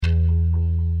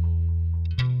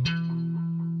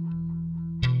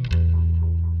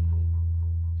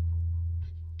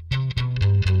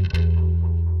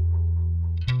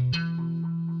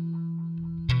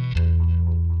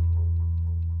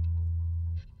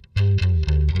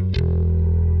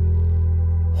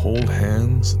hold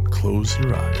hands and close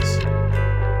your eyes.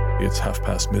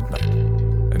 It's midnight,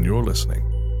 and you're listening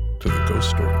to the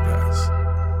Ghost Story Guys.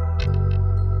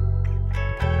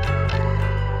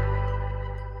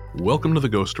 Welcome to the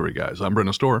Ghost Story Guys. I'm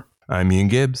Brendan Storr. I'm Ian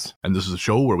Gibbs. And this is a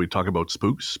show where we talk about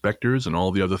spooks, specters, and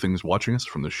all the other things watching us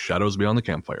from the shadows beyond the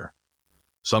campfire.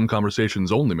 Some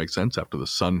conversations only make sense after the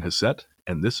sun has set,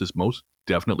 and this is most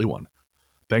definitely one.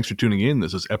 Thanks for tuning in.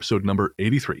 This is episode number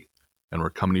 83, and we're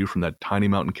coming to you from that tiny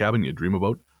mountain cabin you dream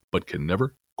about, but can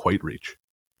never quite reach.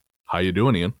 How you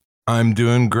doing, Ian? I'm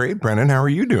doing great, Brendan. How are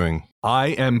you doing? I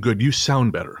am good. You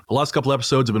sound better. The last couple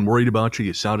episodes I've been worried about you.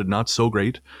 You sounded not so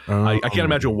great. I can't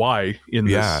imagine why in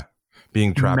this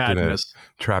being trapped madness.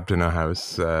 in a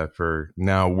house for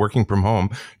now working from home.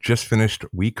 Just finished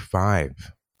week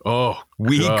 5. Oh,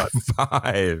 week God.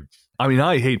 5. I mean,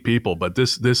 I hate people, but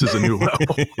this is a new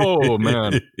level. Oh,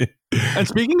 man. And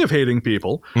speaking of hating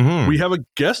people, we have a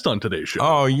guest on today's show.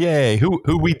 Oh, yay. Who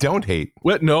we don't hate.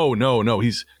 What? No.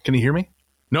 Can he hear me?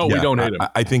 No, we don't hate him.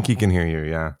 I think he can hear you,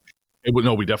 yeah.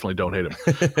 No, we definitely don't hate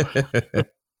him.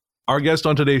 Our guest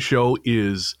on today's show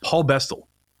is Paul Bestel,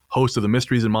 host of the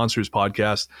Mysteries and Monsters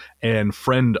podcast and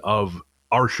friend of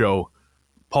our show.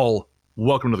 Paul,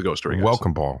 welcome to the Ghost Story Guys.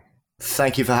 Welcome, Paul.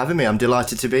 Thank you for having me. I'm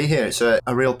delighted to be here. It's a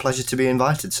real pleasure to be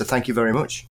invited, so thank you very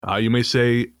much. You may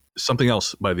say something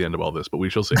else by the end of all this, but we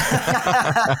shall see.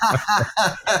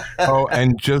 Oh,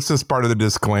 and just as part of the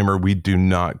disclaimer, we do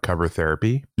not cover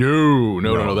therapy.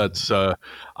 No. That's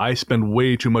I spend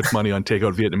way too much money on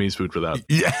takeout Vietnamese food for that.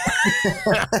 Yeah.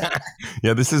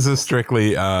 Yeah, this is a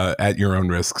strictly at your own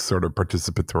risk sort of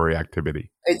participatory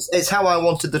activity. It's how I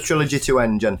wanted the trilogy to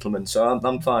end, gentlemen, so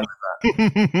I'm fine with that.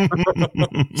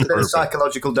 It's a bit of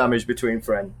psychological damage between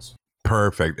friends.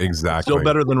 Perfect, exactly. Still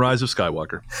better than Rise of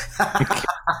Skywalker.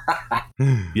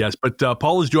 Yes, but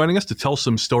Paul is joining us to tell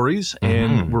some stories,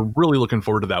 and we're really looking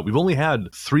forward to that. We've only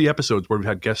had 3 episodes where we've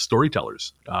had guest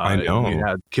storytellers. I know. We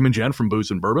had Kim and Jen from Booze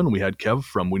and Bourbon. We had Kev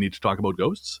from We Need to Talk About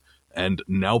Ghosts. And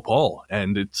now Paul.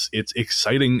 And it's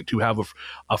exciting to have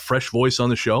a fresh voice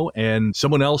on the show and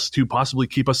someone else to possibly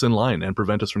keep us in line and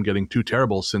prevent us from getting too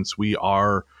terrible, since we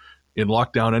are in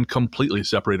lockdown and completely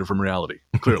separated from reality,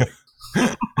 clearly.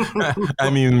 I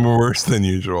mean, worse than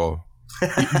usual.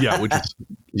 Yeah, which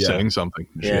is saying something.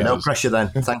 Yeah, no pressure then.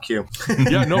 Thank you.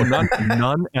 Yeah, no,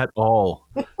 none at all.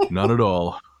 None at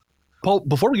all. Paul,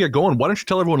 before we get going, why don't you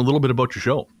tell everyone a little bit about your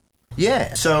show?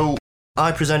 Yeah, so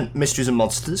I present Mysteries and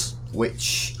Monsters,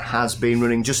 which has been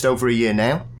running just over a year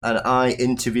now, and I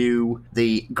interview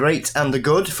the great and the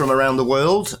good from around the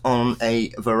world on a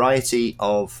variety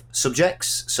of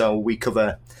subjects. So we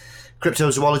cover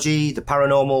cryptozoology, the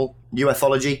paranormal,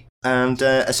 ufology, and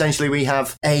essentially we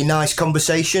have a nice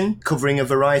conversation covering a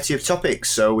variety of topics.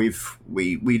 So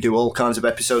we do all kinds of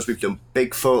episodes. We've done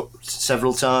Bigfoot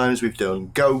several times, we've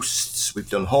done ghosts, we've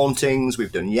done hauntings,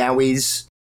 we've done yowies.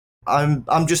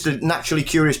 I'm just a naturally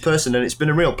curious person, and it's been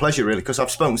a real pleasure, really, because I've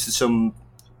spoken to some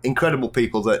incredible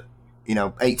people that,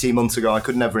 18 months ago I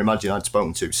could never imagine I'd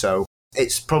spoken to. So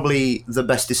it's probably the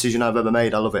best decision I've ever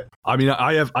made. I love it. I mean,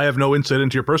 I have no insight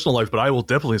into your personal life, but I will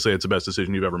definitely say it's the best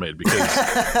decision you've ever made,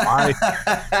 because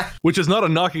which is not a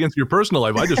knock against your personal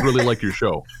life. I just really like your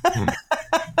show.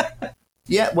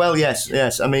 Yeah, well,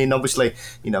 yes. I mean, obviously,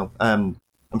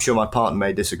 I'm sure my partner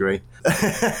may disagree. I'm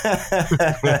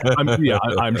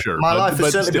sure. My life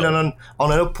has certainly been on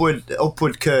an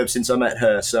upward curve since I met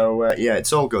her. So,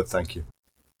 it's all good. Thank you.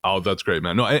 Oh, that's great,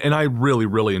 man. No, and I really,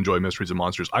 really enjoy Mysteries and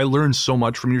Monsters. I learned so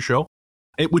much from your show,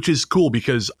 which is cool,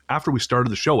 because after we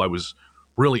started the show, I was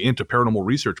really into paranormal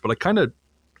research, but I kind of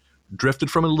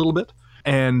drifted from it a little bit.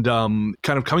 And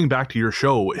kind of coming back to your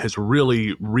show has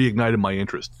really reignited my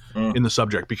interest in the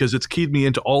subject, because it's keyed me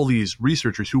into all these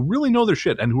researchers who really know their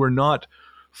shit and who are not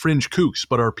fringe kooks,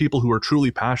 but are people who are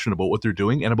truly passionate about what they're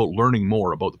doing and about learning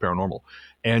more about the paranormal.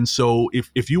 And so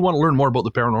if you want to learn more about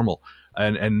the paranormal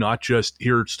and not just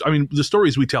hear, the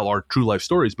stories we tell are true life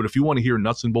stories, but if you want to hear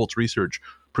nuts and bolts research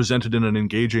presented in an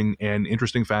engaging and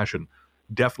interesting fashion,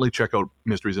 definitely check out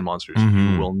Mysteries and Monsters.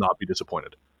 You will not be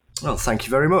disappointed. Well, thank you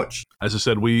very much. As I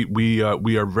said, we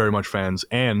are very much fans,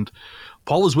 and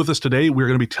Paul is with us today. We're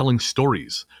going to be telling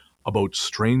stories about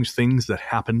strange things that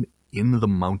happen in the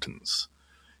mountains.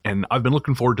 And I've been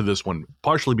looking forward to this one,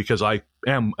 partially because I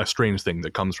am a strange thing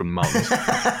that comes from the mountains.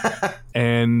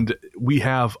 And we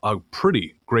have a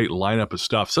pretty great lineup of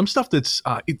stuff. Some stuff that's,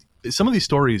 some of these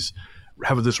stories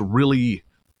have this really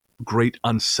great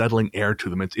unsettling air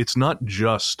to them. It's not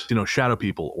just, shadow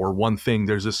people or one thing.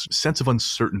 There's this sense of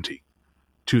uncertainty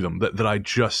to them that I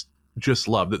just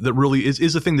love. That really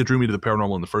is the thing that drew me to the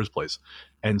paranormal in the first place.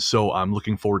 And so I'm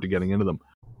looking forward to getting into them.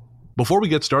 Before we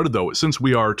get started, though, since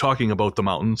we are talking about the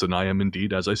mountains, and I am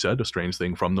indeed, as I said, a strange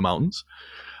thing from the mountains,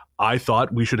 I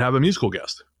thought we should have a musical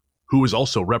guest who is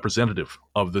also representative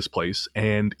of this place.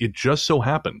 And it just so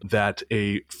happened that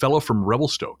a fellow from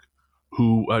Revelstoke,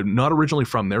 who not originally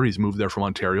from there, he's moved there from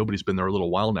Ontario, but he's been there a little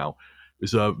while now,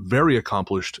 is a very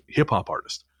accomplished hip-hop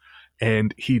artist.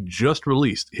 And he just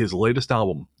released his latest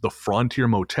album, The Frontier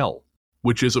Motel,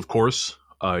 which is, of course,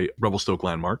 a Revelstoke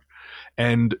landmark.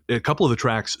 And a couple of the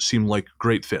tracks seem like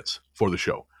great fits for the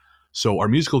show. So our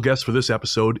musical guest for this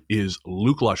episode is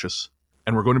Luke Luscious,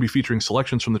 and we're going to be featuring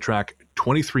selections from the track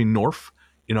 23 North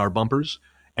in our bumpers.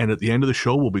 And at the end of the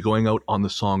show, we'll be going out on the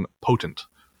song Potent.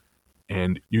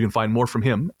 And you can find more from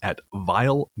him at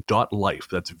vial.life.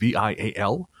 That's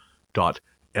VIAL.LIFE.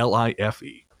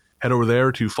 Head over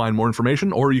there to find more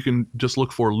information, or you can just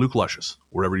look for Luke Luscious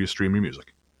wherever you stream your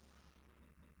music.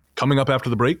 Coming up after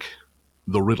the break,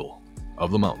 the Riddle of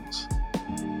the Mountains.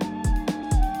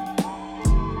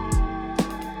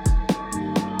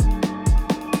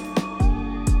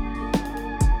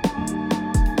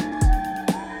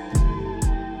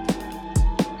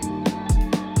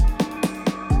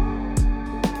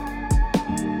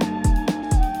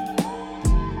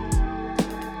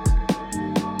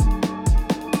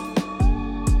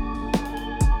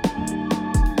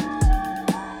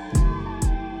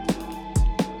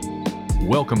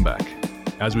 Welcome back.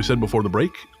 As we said before the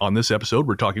break, on this episode,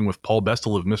 we're talking with Paul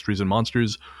Bestel of Mysteries and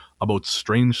Monsters about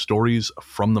strange stories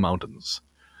from the mountains.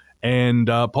 And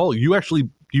Paul, you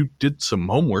did some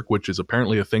homework, which is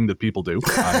apparently a thing that people do.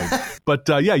 But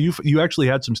you actually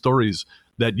had some stories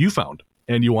that you found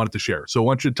and you wanted to share. So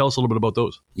why don't you tell us a little bit about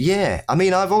those? Yeah, I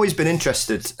mean, I've always been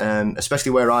interested,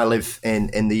 especially where I live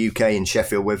in the UK, in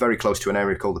Sheffield. We're very close to an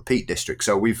area called the Peak District.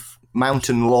 So we've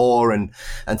mountain lore and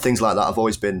things like that have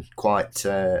always been quite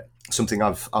something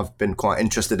I've been quite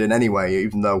interested in anyway,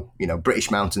 even though, you know, British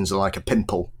mountains are like a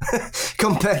pimple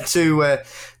compared to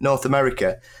North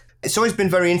America. It's always been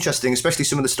very interesting, especially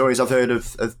some of the stories I've heard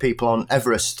of people on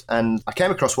Everest. And I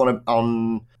came across one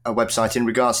on a website in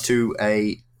regards to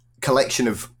a collection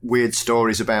of weird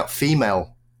stories about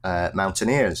female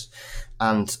mountaineers.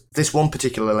 And this one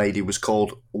particular lady was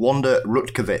called Wanda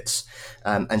Rutkovitz,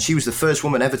 and she was the first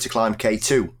woman ever to climb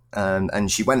K2. And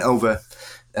she went over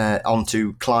on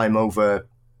to climb over,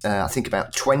 I think,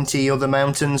 about 20 other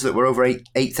mountains that were over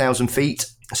 8,000 feet.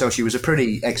 So she was a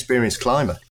pretty experienced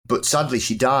climber. But sadly,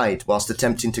 she died whilst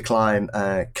attempting to climb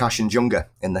Kanchenjunga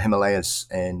in the Himalayas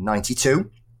in 92.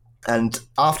 And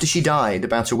after she died,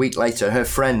 about a week later, her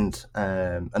friend,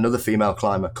 another female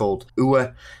climber called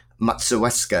Uwe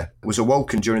Matsueska, was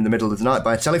awoken during the middle of the night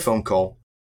by a telephone call.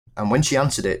 And when she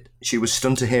answered it, she was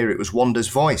stunned to hear it was Wanda's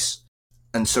voice.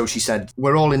 And so she said,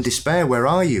 "We're all in despair. Where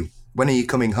are you? When are you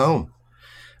coming home?"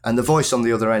 And the voice on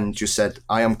the other end just said,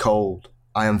 "I am cold.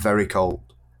 I am very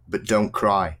cold. But don't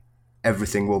cry.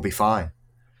 Everything will be fine."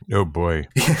 Oh, boy.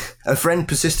 Her friend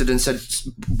persisted and said,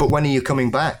 "But when are you coming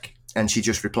back?" And she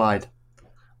just replied,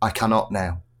 "I cannot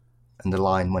now." And the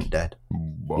line went dead.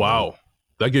 Whoa. Wow.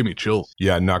 That gave me chills.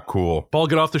 Yeah, not cool. Paul,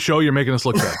 get off the show. You're making us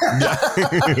look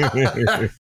bad.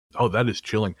 Oh, that is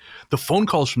chilling. The phone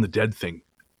calls from the dead thing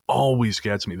always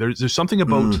gets me. There's something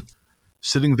about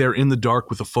sitting there in the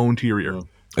dark with a phone to your ear.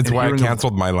 That's why I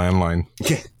canceled my landline.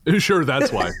 Sure,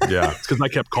 that's why. Yeah. It's because I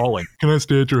kept calling. Can I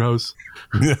stay at your house?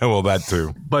 Yeah, well, that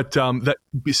too. But that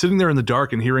be sitting there in the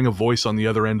dark and hearing a voice on the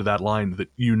other end of that line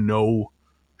that you know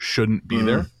shouldn't be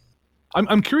there.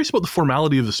 I'm curious about the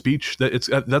formality of the speech.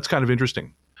 That's kind of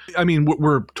interesting. I mean,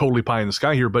 we're totally pie in the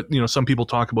sky here, but you know, some people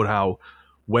talk about how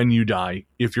when you die,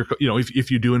 if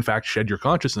you do in fact shed your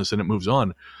consciousness and it moves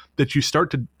on, that you start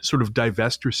to sort of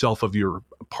divest yourself of your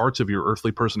parts of your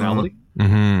earthly personality.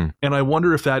 Mm-hmm. And I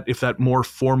wonder if that more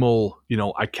formal, you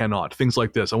know, I cannot, things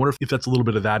like this, I wonder if that's a little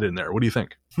bit of that in there. What do you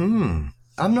think? I'm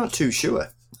not too sure.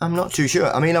 I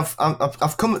mean,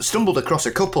 I've stumbled across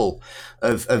a couple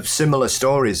of similar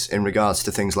stories in regards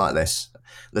to things like this.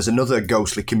 There's another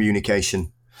ghostly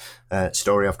communication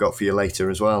story I've got for you later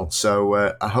as well.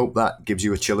 So I hope that gives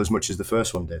you a chill as much as the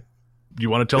first one did. You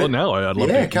want to tell it now? I'd love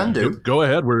to. Yeah, can do. Go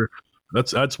ahead.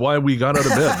 That's why we got out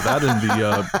of bed. That and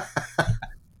the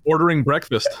ordering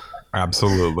breakfast.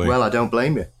 Absolutely. Well, I don't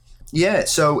blame you. Yeah.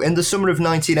 So in the summer of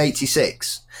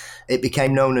 1986. It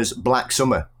became known as Black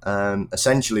Summer,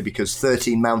 essentially because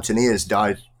 13 mountaineers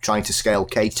died trying to scale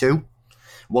K2,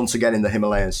 once again in the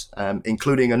Himalayas,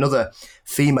 including another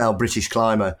female British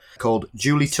climber called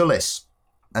Julie Tullis.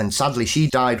 And sadly, she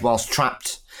died whilst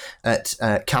trapped at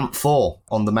Camp 4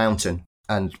 on the mountain.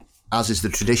 And as is the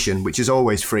tradition, which has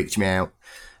always freaked me out,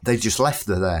 they just left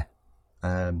her there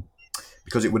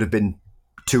because it would have been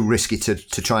too risky to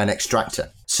try and extract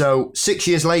her. So 6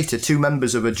 years later, 2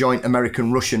 members of a joint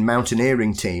American-Russian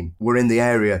mountaineering team were in the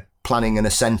area planning an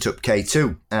ascent up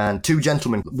K2. And 2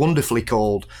 gentlemen wonderfully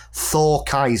called Thor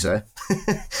Kaiser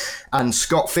and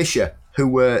Scott Fisher, who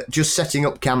were just setting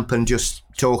up camp and just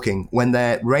talking when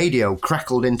their radio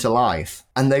crackled into life,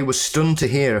 and they were stunned to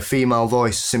hear a female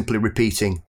voice simply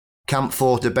repeating, "Camp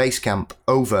 4 to base camp,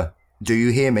 over. Do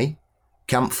you hear me?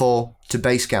 Camp 4 to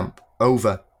base camp,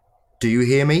 over. Do you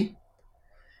hear me?"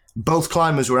 Both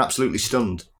climbers were absolutely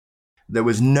stunned. There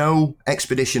was no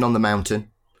expedition on the mountain,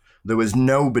 there was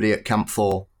nobody at Camp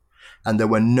 4, and there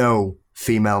were no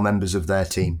female members of their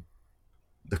team.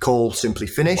 The call simply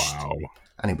finished,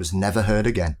 and it was never heard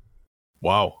again.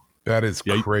 Wow. That is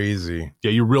crazy.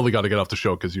 Yeah, you really got to get off the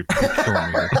show because you're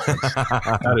killing me.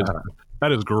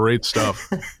 That is great stuff.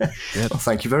 Shit. Well,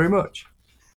 thank you very much.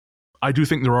 I do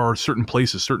think there are certain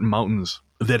places, certain mountains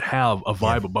that have a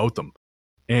vibe about them.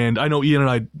 And I know Ian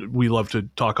and we love to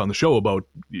talk on the show about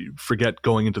forget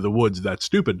going into the woods, that's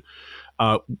stupid,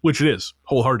 which it is.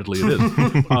 Wholeheartedly it is.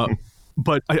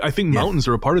 But I think mountains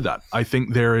are a part of that. I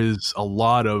think there is a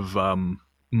lot of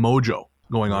mojo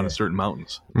going on in certain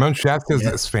mountains. Mount Shasta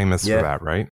is famous for that,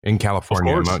 right? In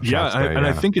California, Mount Shasta.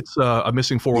 I think it's a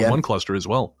missing 401 cluster as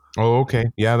well. Oh, okay.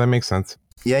 Yeah, that makes sense.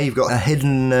 Yeah, you've got a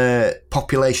hidden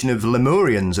population of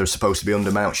Lemurians are supposed to be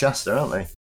under Mount Shasta, aren't they?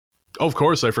 Oh, of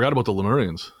course. I forgot about the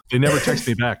Lemurians. They never text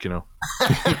me back,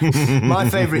 My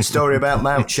favourite story about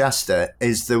Mount Shasta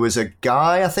is there was a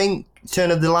guy, I think,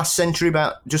 turn of the last century,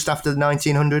 about just after the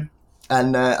 1900,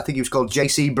 and I think he was called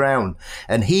J.C. Brown,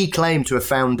 and he claimed to have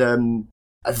found a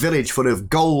village full of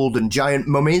gold and giant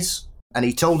mummies, and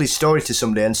he told his story to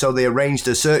somebody, and so they arranged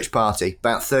a search party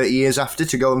about 30 years after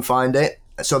to go and find it.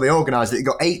 So they organised it. They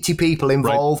got 80 people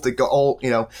involved. Right. They got all,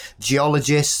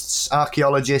 geologists,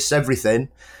 archaeologists, everything.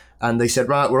 And they said,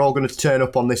 right, we're all going to turn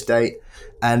up on this date.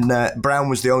 And Brown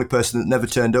was the only person that never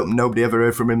turned up, and nobody ever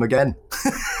heard from him again.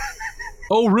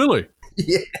 Oh, really?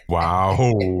 Yeah.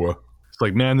 Wow. It's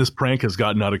like, man, this prank has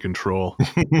gotten out of control.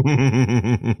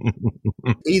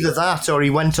 Either that or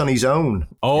he went on his own.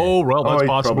 Oh, well, that's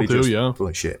possible too, yeah. Full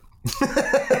of shit.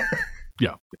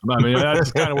 Yeah. I mean,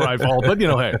 that's kind of where I fall. But,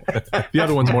 hey, the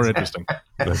other one's more interesting.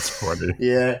 That's funny.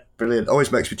 Yeah, brilliant.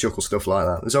 Always makes me chuckle, stuff like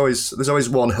that. There's always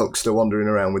one huckster wandering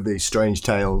around with these strange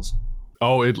tales.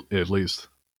 Oh, at least.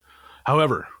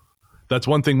 However, that's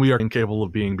one thing we are incapable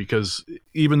of being, because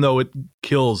even though it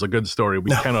kills a good story, we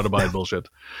cannot abide bullshit.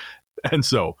 And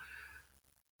so,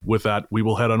 with that, we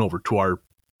will head on over to our,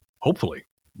 hopefully,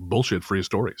 bullshit-free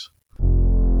stories.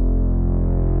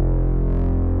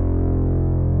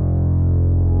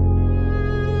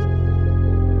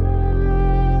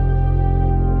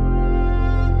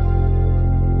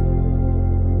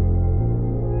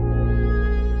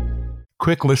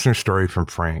 Quick listener story from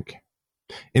Frank.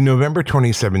 In November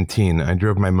 2017, I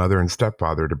drove my mother and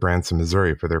stepfather to Branson,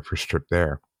 Missouri for their first trip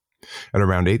there. At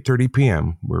around 8:30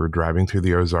 p.m., we were driving through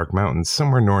the Ozark Mountains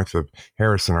somewhere north of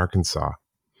Harrison, Arkansas.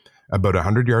 About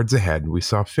 100 yards ahead, we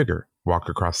saw a figure walk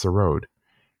across the road,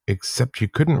 except you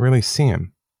couldn't really see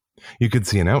him. You could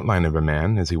see an outline of a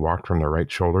man as he walked from the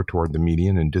right shoulder toward the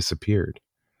median and disappeared.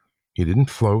 He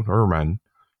didn't float or run.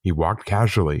 He walked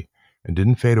casually and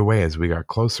didn't fade away as we got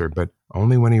closer, but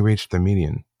only when he reached the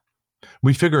median.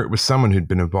 We figure it was someone who'd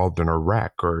been involved in a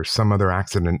wreck or some other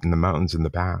accident in the mountains in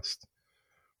the past.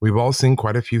 We've all seen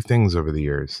quite a few things over the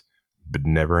years, but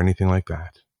never anything like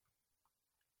that.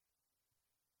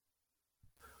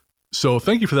 So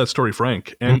thank you for that story,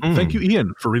 Frank. And thank you,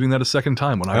 Ian, for reading that a second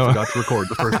time when I forgot to record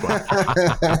the first one.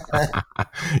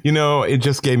 It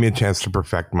just gave me a chance to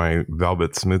perfect my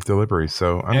velvet smooth delivery,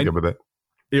 so I'm good with it.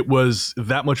 It was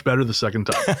that much better the second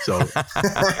time. So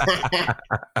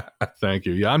thank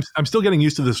you. Yeah, I'm still getting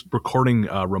used to this recording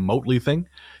remotely thing.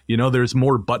 There's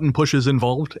more button pushes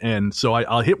involved. And so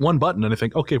I'll hit one button and I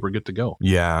think, okay, we're good to go.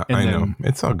 Yeah, and I know.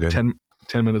 It's all good. 10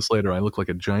 minutes later, I look like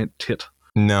a giant tit.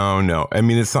 No. I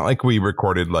mean, it's not like we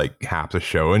recorded like half the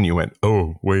show and you went,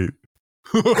 oh, wait.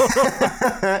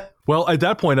 Well, at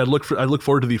that point, I look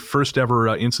forward to the first ever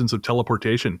instance of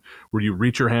teleportation where you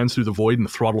reach your hands through the void and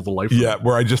throttle the life. Yeah,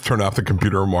 where I just turn off the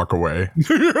computer and walk away.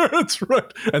 Yeah, that's right.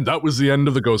 And that was the end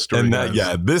of the ghost story.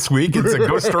 And this week it's a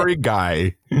ghost story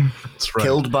guy. That's right.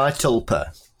 Killed by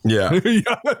Tulpa. Yeah.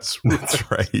 Yeah, that's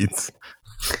right.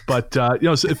 But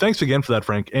so thanks again for that,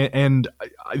 Frank. And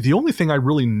the only thing I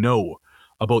really know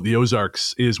about the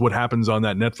Ozarks is what happens on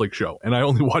that Netflix show. And I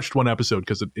only watched one episode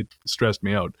because it stressed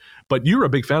me out. But you're a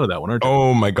big fan of that one, aren't you?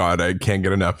 Oh my God, I can't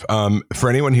get enough. For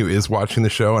anyone who is watching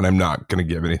the show, and I'm not going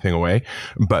to give anything away,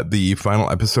 but the final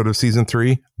episode of season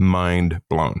 3, mind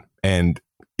blown. And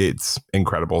It's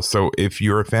incredible. So if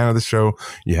you're a fan of the show,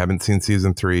 you haven't seen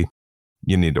season 3,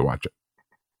 you need to watch it.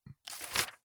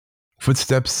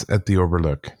 Footsteps at the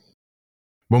Overlook.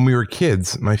 When we were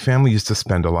kids, my family used to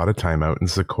spend a lot of time out in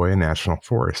Sequoia National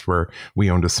Forest, where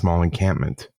we owned a small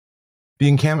encampment. The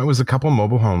encampment was a couple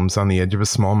mobile homes on the edge of a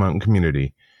small mountain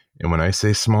community. And when I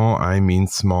say small, I mean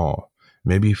small.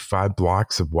 Maybe 5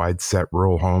 blocks of wide-set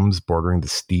rural homes bordering the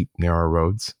steep, narrow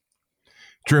roads.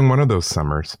 During one of those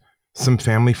summers, some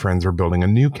family friends were building a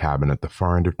new cabin at the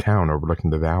far end of town overlooking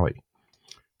the valley.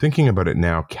 Thinking about it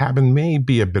now, cabin may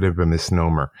be a bit of a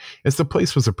misnomer, as the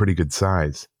place was a pretty good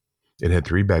size. It had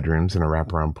 3 bedrooms and a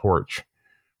wraparound porch.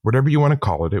 Whatever you want to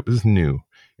call it, it was new.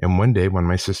 And one day when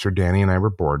my sister Danny and I were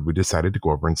bored, we decided to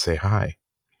go over and say hi.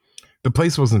 The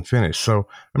place wasn't finished, so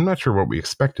I'm not sure what we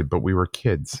expected, but we were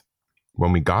kids.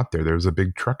 When we got there was a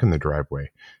big truck in the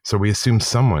driveway, so we assumed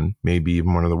someone, maybe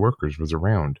even one of the workers, was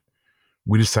around.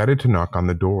 We decided to knock on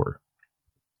the door.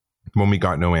 When we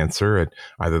got no answer at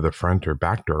either the front or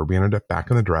back door, we ended up back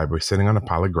in the driveway sitting on a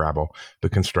pile of gravel the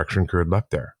construction crew had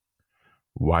left there.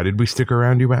 Why did we stick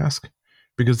around, you ask?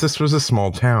 Because this was a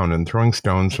small town, and throwing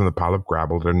stones from the pile of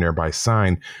gravel to a nearby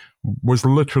sign was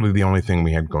literally the only thing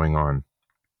we had going on.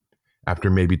 After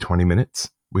maybe 20 minutes,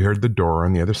 we heard the door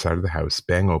on the other side of the house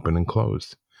bang open and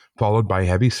close, followed by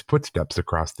heavy footsteps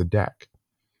across the deck.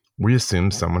 We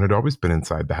assumed someone had always been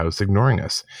inside the house ignoring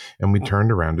us, and we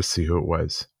turned around to see who it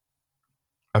was.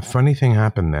 A funny thing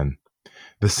happened then.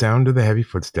 The sound of the heavy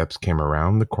footsteps came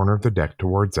around the corner of the deck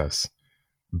towards us,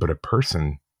 but a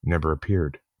person never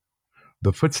appeared.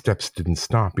 The footsteps didn't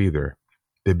stop either.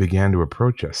 They began to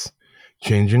approach us,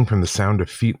 changing from the sound of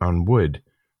feet on wood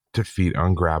to feet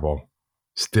on gravel,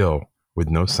 still with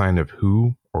no sign of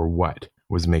who or what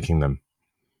was making them.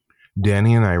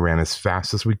 Danny and I ran as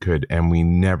fast as we could, and we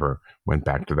never went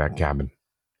back to that cabin.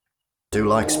 Do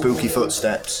like spooky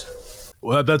footsteps.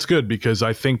 Well, that's good, because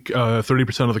I think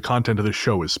 30% of the content of this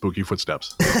show is spooky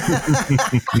footsteps.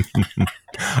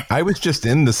 I was just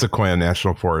in the Sequoia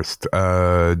National Forest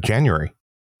January,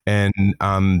 and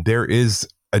there is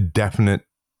a definite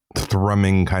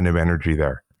thrumming kind of energy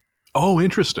there. Oh,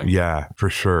 interesting. Yeah, for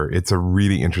sure. It's a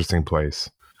really interesting place.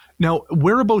 Now,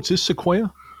 whereabouts is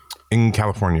Sequoia? In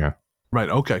California. Right.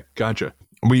 Okay. Gotcha.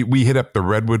 We hit up the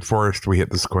Redwood Forest. We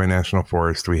hit the Sequoia National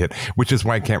Forest. Which is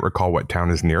why I can't recall what town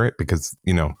is near it, because,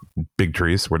 big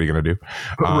trees. What are you going to do?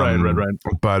 Right.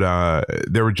 But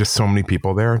there were just so many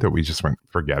people there that we just went,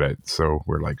 forget it. So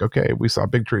we're like, okay, we saw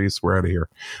big trees. We're out of here.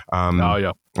 Oh,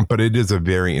 yeah. But it is a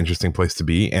very interesting place to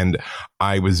be. And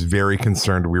I was very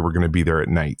concerned we were going to be there at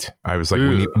night. I was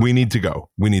like, we need to go.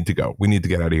 We need to go. We need to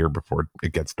get out of here before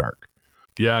it gets dark.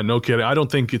 Yeah, no kidding. I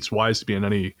don't think it's wise to be in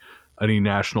any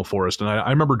national forest. And I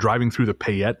remember driving through the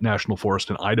Payette National Forest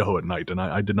in Idaho at night, and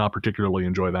I did not particularly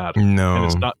enjoy that. No. And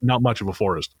it's not much of a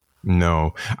forest.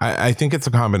 No. I think it's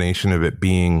a combination of it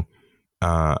being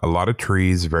a lot of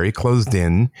trees, very closed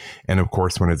in. And of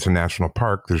course, when it's a national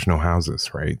park, there's no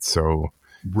houses, right? So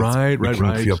it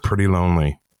can feel pretty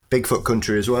lonely. Bigfoot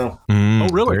country as well. Oh,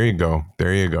 really? There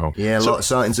you go. Yeah, a lot of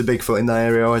sightings of Bigfoot in that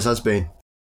area, always has been.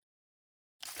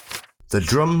 The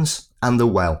drums and the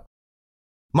well.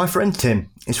 My friend Tim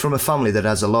is from a family that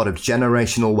has a lot of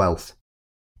generational wealth.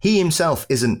 He himself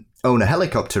isn't owner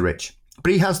helicopter rich,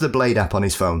 but he has the Blade app on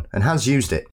his phone and has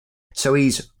used it. So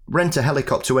he's rent a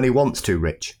helicopter when he wants to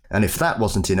rich. And if that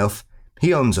wasn't enough,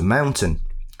 he owns a mountain.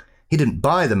 He didn't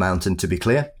buy the mountain, to be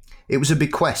clear. It was a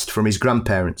bequest from his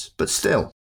grandparents, but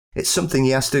still, it's something he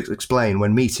has to explain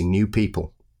when meeting new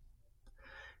people.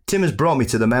 Tim has brought me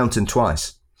to the mountain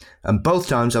twice, and both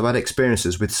times I've had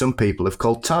experiences with some people have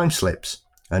called time slips,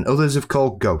 and others have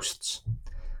called ghosts.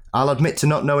 I'll admit to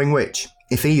not knowing which,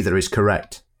 if either is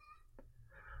correct.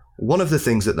 One of the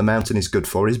things that the mountain is good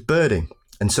for is birding,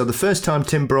 and so the first time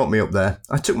Tim brought me up there,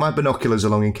 I took my binoculars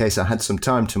along in case I had some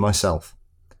time to myself.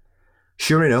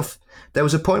 Sure enough, there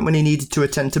was a point when he needed to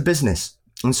attend to business,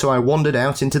 and so I wandered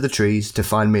out into the trees to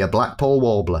find me a blackpoll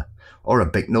warbler or a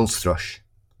Bicknell's thrush.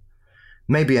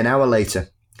 Maybe an hour later,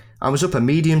 I was up a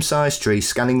medium-sized tree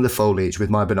scanning the foliage with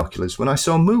my binoculars when I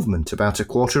saw movement about a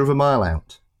quarter of a mile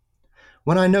out.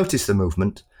 When I noticed the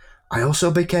movement, I also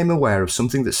became aware of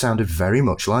something that sounded very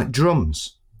much like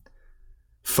drums.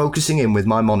 Focusing in with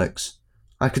my monocs,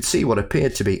 I could see what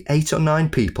appeared to be 8 or 9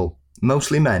 people,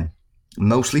 mostly men,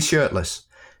 mostly shirtless,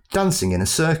 dancing in a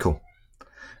circle.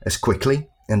 As quickly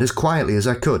and as quietly as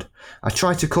I could, I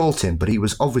tried to call Tim, but he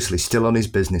was obviously still on his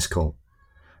business call.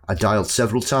 I dialed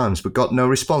several times but got no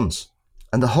response,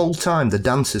 and the whole time the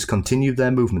dancers continued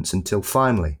their movements until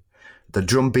finally the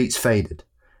drum beats faded,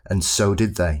 and so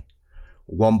did they,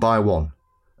 one by one,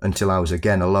 until I was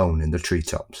again alone in the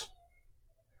treetops.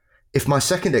 If my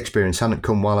second experience hadn't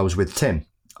come while I was with Tim,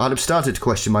 I'd have started to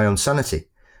question my own sanity,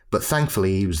 but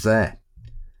thankfully he was there.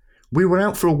 We were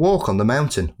out for a walk on the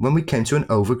mountain when we came to an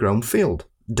overgrown field,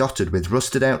 dotted with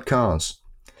rusted out cars.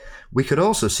 We could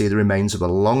also see the remains of a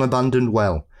long abandoned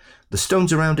well, the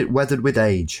stones around it weathered with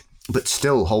age, but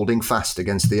still holding fast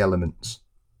against the elements.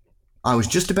 I was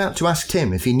just about to ask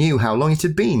Tim if he knew how long it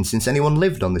had been since anyone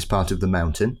lived on this part of the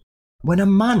mountain, when a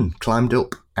man climbed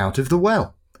up out of the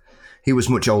well. He was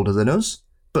much older than us,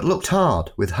 but looked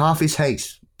hard, with half his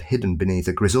face hidden beneath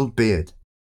a grizzled beard.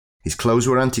 His clothes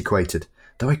were antiquated,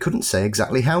 though I couldn't say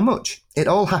exactly how much. It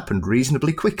all happened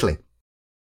reasonably quickly.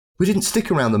 We didn't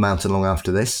stick around the mountain long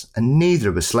after this, and neither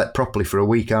of us slept properly for a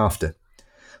week after.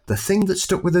 The thing that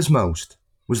stuck with us most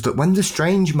was that when the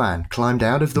strange man climbed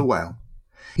out of the well,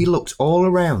 he looked all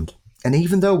around, and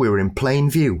even though we were in plain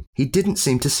view, he didn't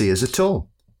seem to see us at all.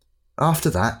 After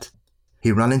that,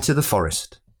 he ran into the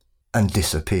forest and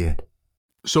disappeared.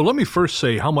 So let me first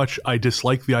say how much I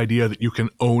dislike the idea that you can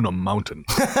own a mountain.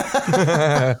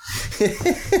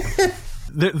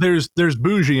 There's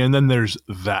bougie, and then there's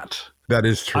that. That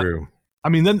is true. I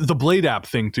mean, then the Blade app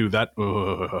thing too. That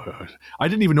I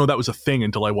didn't even know that was a thing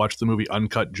until I watched the movie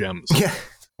Uncut Gems. Yeah.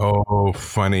 Oh,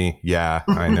 funny. Yeah,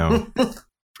 I know.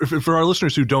 For our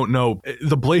listeners who don't know,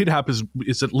 the Blade app is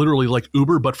literally like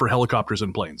Uber, but for helicopters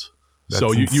and planes. That's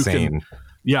so you insane. can,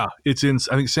 yeah, it's in,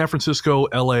 I think, San Francisco,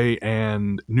 LA,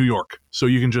 and New York. So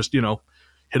you can just,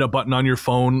 hit a button on your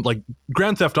phone, like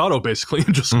Grand Theft Auto, basically,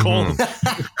 and just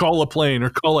call a plane or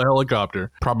call a helicopter.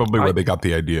 Probably where they got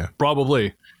the idea.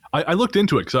 Probably. I looked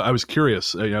into it because I was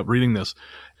curious reading this.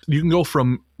 You can go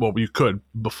from, well, you could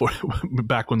before,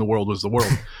 back when the world was the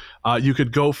world. You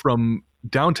could go from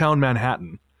downtown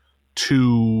Manhattan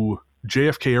to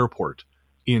JFK Airport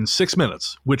in 6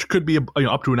 minutes, which could be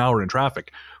up to an hour in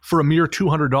traffic, for a mere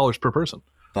 $200 per person.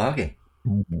 Bargain.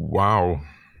 Wow.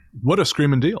 What a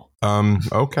screaming deal.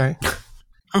 Okay.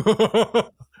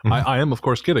 I am, of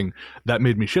course, kidding. That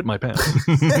made me shit my pants.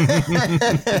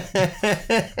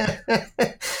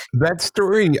 That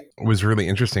story was really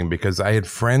interesting because I had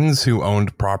friends who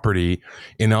owned property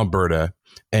in Alberta,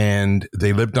 and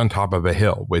they lived on top of a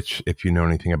hill, which, if you know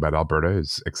anything about Alberta,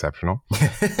 is exceptional.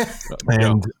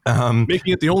 And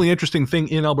making it the only interesting thing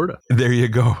in Alberta. There you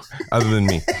go. Other than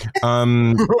me.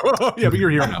 Yeah, but you're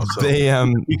here now,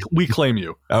 so we claim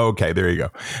you. Okay, there you go.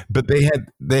 But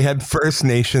they had First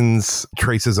Nations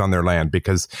traces on their land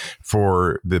because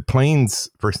for the Plains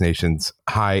First Nations,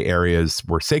 high areas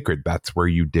were sacred. That's where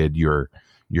you did your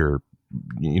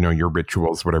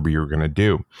rituals, whatever you were going to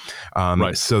do.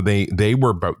 Right. So they were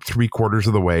about 3/4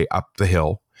 of the way up the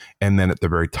hill. And then at the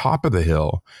very top of the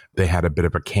hill, they had a bit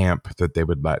of a camp that they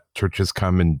would let churches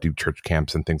come and do church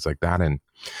camps and things like that in.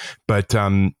 But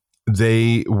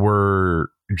they were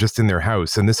just in their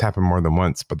house. And this happened more than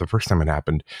once. But the first time it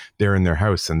happened, they're in their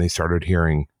house and they started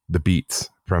hearing the beats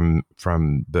from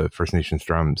the First Nations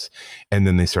drums. And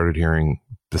then they started hearing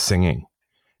the singing.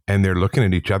 And they're looking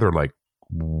at each other like,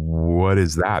 what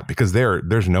is that? Because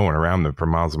there's no one around them for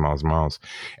miles and miles and miles.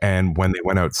 And when they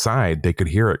went outside, they could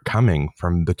hear it coming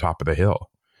from the top of the hill.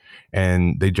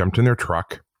 And they jumped in their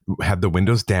truck, had the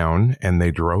windows down, and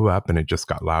they drove up, and it just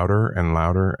got louder and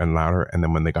louder and louder. And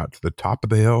then when they got to the top of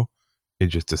the hill, it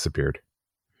just disappeared.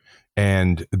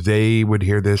 And they would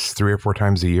hear this 3 or 4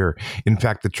 times a year. In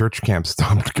fact, the church camp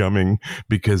stopped coming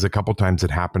because a couple times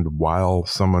it happened while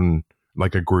someone,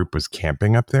 like a group, was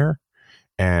camping up there.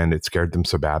 And it scared them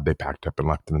so bad they packed up and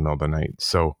left in the middle of the night.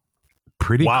 So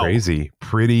pretty crazy,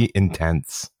 pretty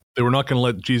intense. They were not going to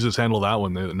let Jesus handle that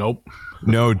one. Nope.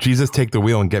 No, Jesus, take the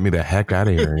wheel and get me the heck out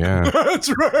of here. Yeah,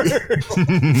 that's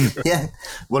right. Yeah,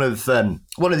 one of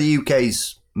the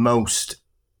UK's most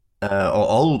or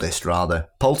oldest rather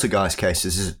poltergeist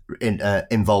cases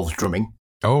involves drumming.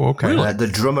 Oh, okay. Really? The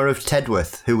drummer of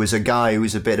Tedworth, who was a guy who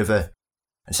was a bit of a.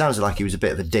 It sounds like he was a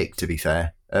bit of a dick, to be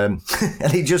fair. And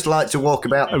he just liked to walk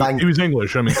about He was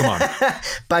English. I mean, come on.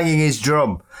 banging his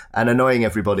drum and annoying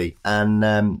everybody.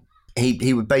 And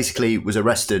he basically was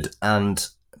arrested and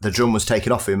the drum was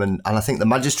taken off him. And I think the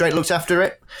magistrate looked after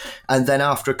it. And then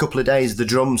after a couple of days, the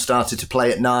drum started to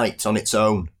play at night on its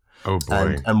own. Oh,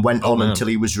 boy. And went on until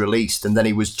he was released. And then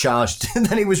he was charged. And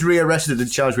then he was rearrested and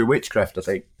charged with witchcraft, I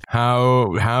think.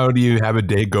 How do you have a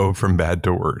day go from bad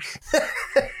to worse?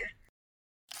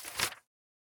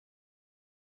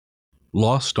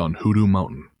 Lost on Hoodoo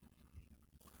Mountain.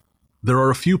 There are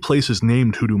a few places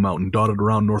named Hoodoo Mountain dotted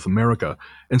around North America,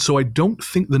 and so I don't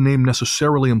think the name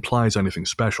necessarily implies anything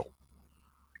special.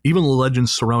 Even the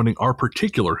legends surrounding our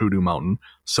particular Hoodoo Mountain,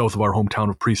 south of our hometown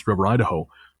of Priest River, Idaho,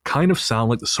 kind of sound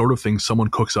like the sort of thing someone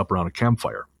cooks up around a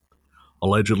campfire.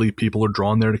 Allegedly, people are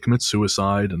drawn there to commit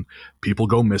suicide, and people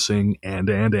go missing, and.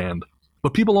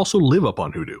 But people also live up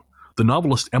on Hoodoo. The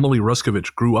novelist Emily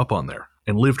Ruskovich grew up on there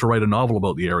and lived to write a novel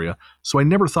about the area, so I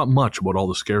never thought much about all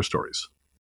the scare stories.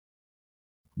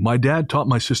 My dad taught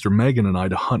my sister Megan and I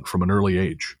to hunt from an early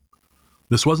age.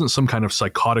 This wasn't some kind of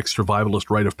psychotic survivalist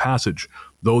rite of passage,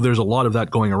 though there's a lot of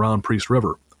that going around Priest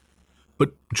River,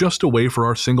 but just a way for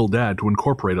our single dad to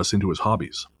incorporate us into his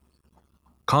hobbies.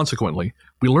 Consequently,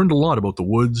 we learned a lot about the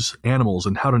woods, animals,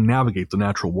 and how to navigate the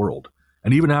natural world,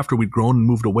 and even after we'd grown and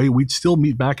moved away, we'd still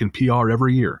meet back in PR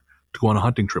every year to go on a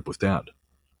hunting trip with Dad.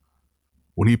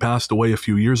 When he passed away a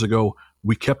few years ago,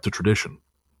 we kept the tradition,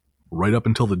 right up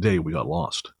until the day we got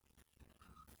lost.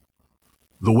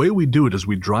 The way we do it is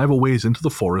we drive a ways into the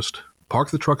forest, park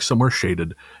the truck somewhere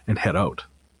shaded, and head out.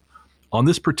 On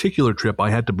this particular trip, I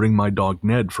had to bring my dog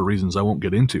Ned for reasons I won't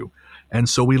get into, and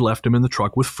so we left him in the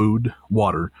truck with food,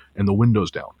 water, and the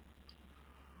windows down.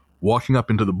 Walking up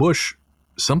into the bush,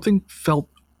 something felt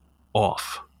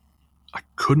off. I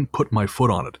couldn't put my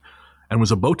foot on it, and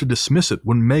was about to dismiss it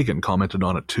when Megan commented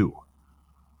on it too.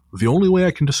 The only way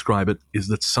I can describe it is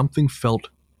that something felt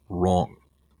wrong.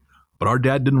 But our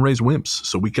dad didn't raise wimps,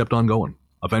 so we kept on going,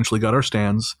 eventually got our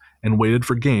stands, and waited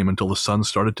for game until the sun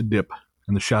started to dip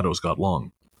and the shadows got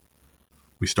long.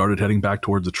 We started heading back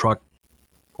towards the truck,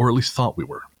 or at least thought we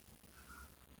were.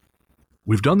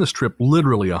 We've done this trip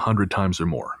literally 100 times or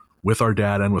more, with our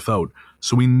dad and without,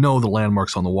 so we know the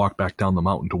landmarks on the walk back down the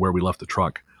mountain to where we left the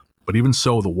truck. But even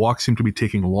so, the walk seemed to be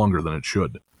taking longer than it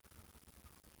should.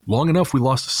 Long enough we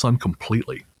lost the sun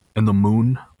completely, and the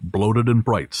moon, bloated and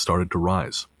bright, started to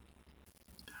rise.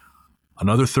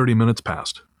 Another 30 minutes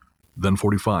passed, then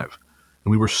 45,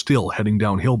 and we were still heading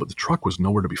downhill, but the truck was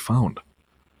nowhere to be found.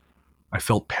 I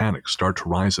felt panic start to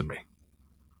rise in me.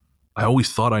 I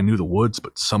always thought I knew the woods,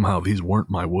 but somehow these weren't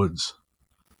my woods.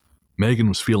 Megan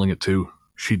was feeling it too.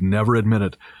 She'd never admit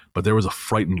it, but there was a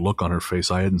frightened look on her face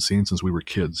I hadn't seen since we were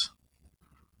kids.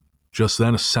 Just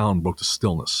then a sound broke the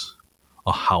stillness.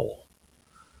 A howl.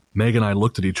 Meg and I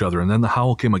looked at each other, and then the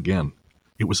howl came again.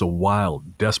 It was a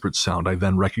wild, desperate sound I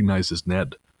then recognized as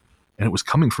Ned, and it was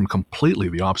coming from completely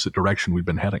the opposite direction we'd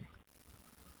been heading.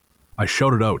 I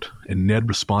shouted out, and Ned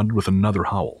responded with another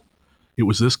howl. It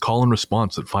was this call and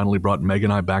response that finally brought Meg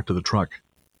and I back to the truck,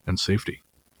 and safety.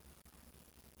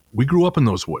 We grew up in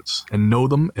those woods, and know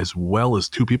them as well as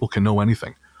two people can know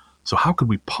anything, so how could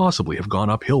we possibly have gone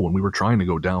uphill when we were trying to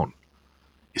go down?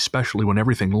 Especially when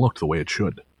everything looked the way it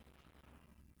should.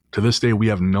 To this day, we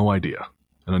have no idea,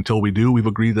 and until we do, we've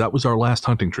agreed that was our last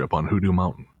hunting trip on Hoodoo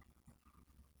Mountain.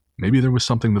 Maybe there was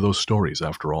something to those stories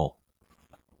after all.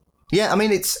 Yeah, I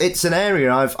mean, it's an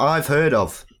area I've heard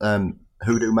of,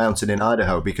 Hoodoo Mountain in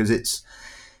Idaho, because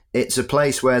it's a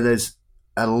place where there's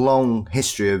a long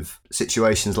history of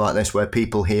situations like this where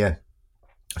people hear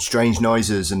strange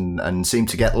noises and seem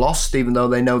to get lost, even though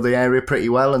they know the area pretty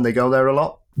well and they go there a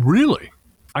lot. Really?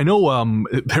 I know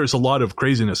there's a lot of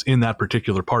craziness in that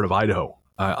particular part of Idaho.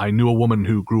 I knew a woman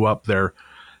who grew up there,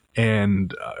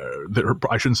 and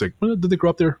I shouldn't say, did they grow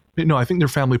up there? No, I think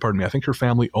I think her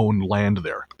family owned land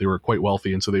there. They were quite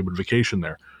wealthy, and so they would vacation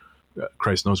there.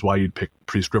 Christ knows why you'd pick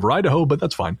Priest River, Idaho, but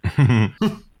that's fine.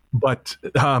 But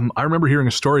I remember hearing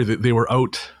a story that they were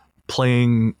out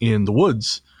playing in the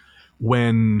woods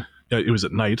when it was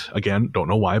at night. Again, don't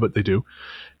know why, but they do.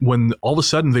 When all of a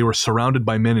sudden they were surrounded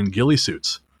by men in ghillie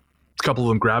suits. A couple of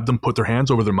them grabbed them, put their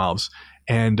hands over their mouths,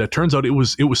 and it turns out it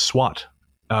was SWAT.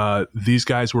 These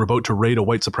guys were about to raid a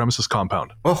white supremacist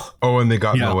compound. Oh, and they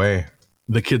got in the way.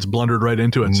 The kids blundered right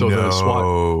into it. So the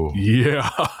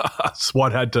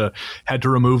SWAT had to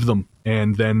remove them,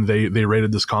 and then they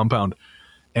raided this compound.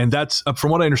 And that's,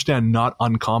 from what I understand, not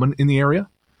uncommon in the area.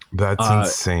 That's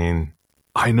insane.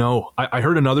 I know. I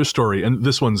heard another story, and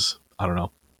this one's, I don't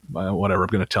know, whatever, I'm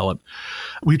going to tell it.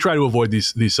 We try to avoid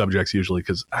these subjects usually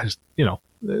because I just,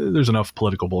 there's enough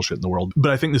political bullshit in the world.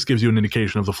 But I think this gives you an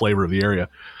indication of the flavor of the area.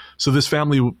 So this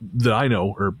family that I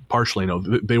know, or partially know,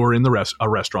 they were in a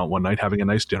restaurant one night having a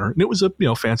nice dinner, and it was a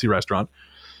fancy restaurant.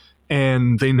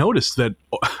 And they noticed that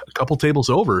a couple tables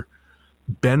over,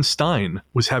 Ben Stein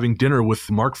was having dinner with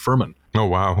Mark Furman. Oh,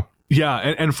 wow. Yeah,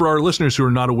 and for our listeners who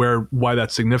are not aware why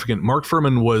that's significant, Mark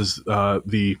Furman was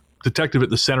the detective at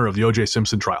the center of the O.J.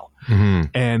 Simpson trial. Mm-hmm.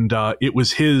 And it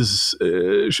was his,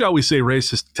 shall we say,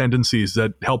 racist tendencies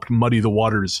that helped muddy the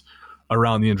waters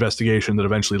around the investigation that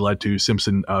eventually led to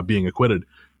Simpson being acquitted,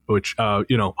 which,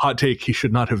 hot take, he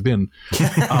should not have been.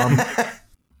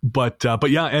 But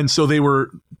yeah, and so they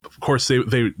were, of course,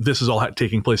 they this is all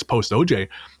taking place post OJ,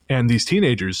 and these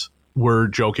teenagers were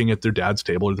joking at their dad's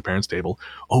table or the parents' table.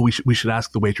 Oh, we should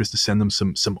ask the waitress to send them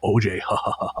some OJ. Ha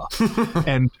ha ha ha.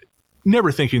 And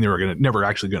never thinking they were never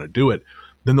actually gonna do it.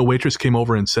 Then the waitress came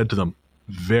over and said to them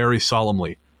very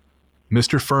solemnly,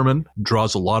 "Mr. Furman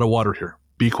draws a lot of water here.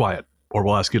 Be quiet, or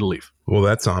we'll ask you to leave." Well,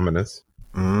 that's ominous.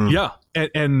 Yeah,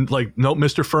 and like, no,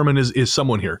 Mr. Furman is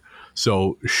someone here,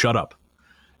 so shut up.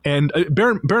 And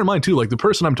bear in mind too, like the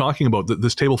person I'm talking about,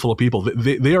 this table full of people,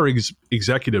 they are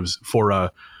executives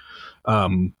for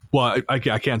well, I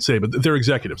can't say, but they're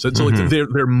executives. So like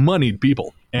they're moneyed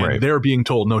people, and they're being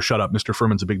told, "No, shut up. Mr.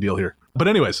 Furman's a big deal here." But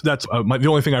anyways, that's the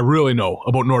only thing I really know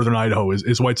about Northern Idaho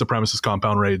is white supremacist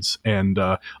compound raids and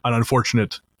an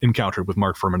unfortunate encounter with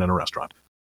Mark Furman in a restaurant.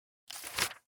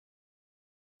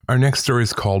 Our next story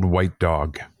is called White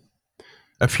Dog.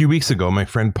 A few weeks ago, my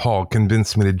friend Paul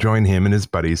convinced me to join him and his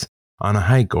buddies on a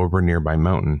hike over a nearby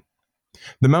mountain.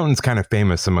 The mountain's kind of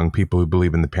famous among people who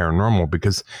believe in the paranormal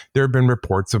because there have been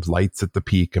reports of lights at the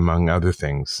peak, among other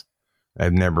things.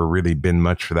 I've never really been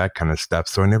much for that kind of stuff,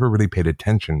 so I never really paid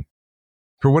attention.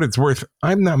 For what it's worth,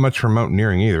 I'm not much for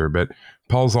mountaineering either, but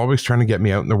Paul's always trying to get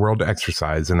me out in the world to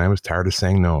exercise, and I was tired of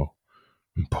saying no.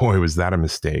 Boy, was that a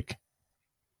mistake.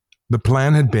 The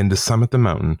plan had been to summit the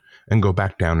mountain and go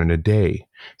back down in a day,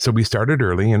 so we started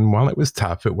early, and while it was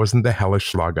tough, it wasn't the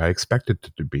hellish slog I expected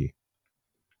it to be.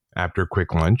 After a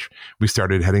quick lunch, we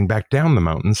started heading back down the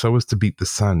mountain so as to beat the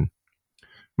sun.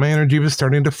 My energy was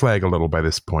starting to flag a little by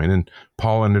this point, and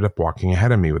Paul ended up walking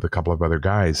ahead of me with a couple of other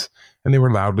guys, and they were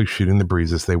loudly shooting the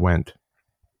breeze as they went.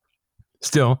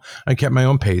 Still, I kept my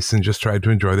own pace and just tried to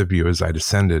enjoy the view as I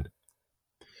descended.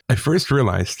 I first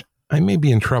realized I may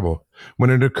be in trouble when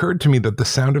it occurred to me that the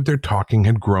sound of their talking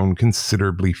had grown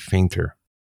considerably fainter.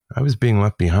 I was being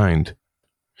left behind.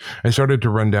 I started to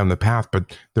run down the path,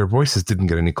 but their voices didn't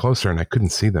get any closer and I couldn't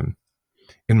see them.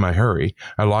 In my hurry,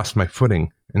 I lost my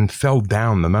footing and fell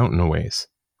down the mountain a ways.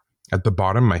 At the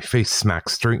bottom, my face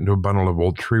smacked straight into a bundle of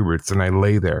old tree roots and I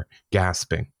lay there,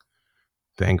 gasping.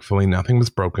 Thankfully, nothing was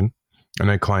broken,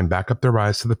 and I climbed back up the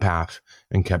rise to the path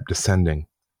and kept descending.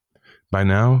 By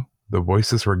now, the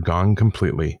voices were gone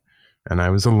completely, and I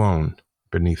was alone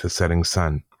beneath the setting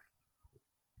sun.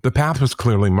 The path was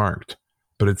clearly marked,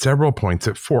 but at several points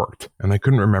it forked, and I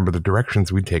couldn't remember the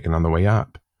directions we'd taken on the way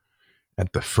up.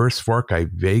 At the first fork, I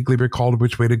vaguely recalled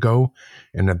which way to go,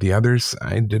 and at the others,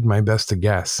 I did my best to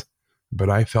guess, but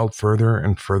I felt further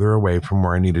and further away from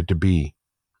where I needed to be.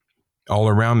 All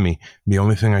around me, the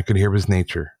only thing I could hear was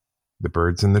nature, the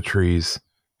birds in the trees,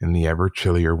 and the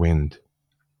ever-chillier wind.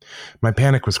 My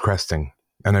panic was cresting,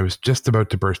 and I was just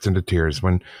about to burst into tears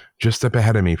when, just up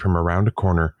ahead of me from around a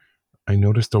corner, I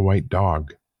noticed a white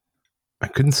dog. I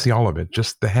couldn't see all of it,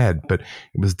 just the head, but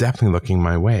it was definitely looking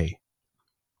my way.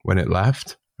 When it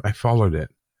left, I followed it,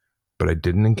 but I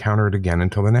didn't encounter it again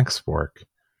until the next fork.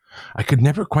 I could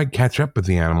never quite catch up with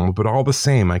the animal, but all the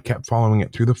same, I kept following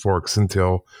it through the forks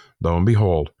until, lo and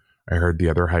behold, I heard the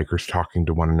other hikers talking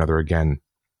to one another again.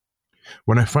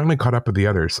 When I finally caught up with the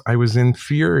others, I was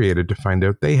infuriated to find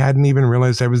out they hadn't even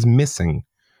realized I was missing.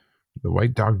 The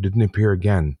white dog didn't appear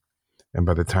again, and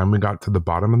by the time we got to the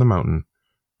bottom of the mountain,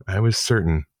 I was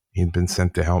certain he'd been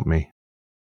sent to help me.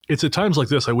 It's at times like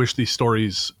this I wish these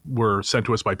stories were sent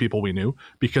to us by people we knew,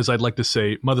 because I'd like to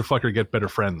say, motherfucker, get better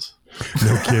friends.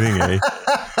 No kidding, eh?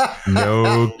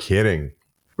 No kidding.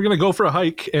 We're going to go for a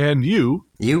hike, and you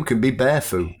can be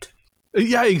barefoot.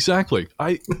 Yeah, exactly.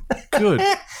 Good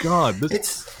God.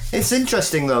 It's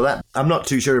interesting, though, that I'm not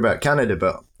too sure about Canada,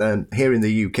 but here in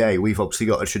the UK, we've obviously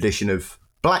got a tradition of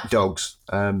black dogs.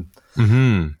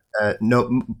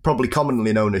 Probably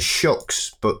commonly known as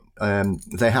shucks, but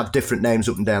they have different names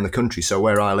up and down the country. So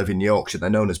where I live in Yorkshire, they're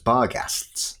known as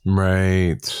barghasts.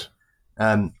 Right.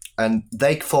 And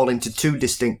they fall into two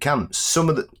distinct camps. Some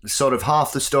of the sort of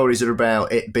half the stories are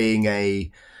about it being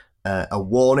a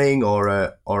warning or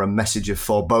a message of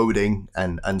foreboding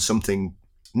and something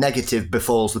negative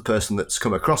befalls the person that's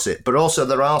come across it. But also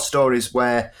there are stories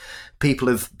where people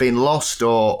have been lost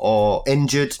or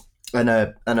injured, and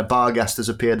a barghast has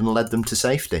appeared and led them to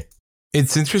safety.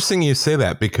 It's interesting you say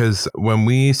that, because when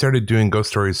we started doing ghost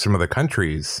stories from other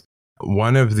countries,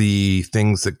 one of the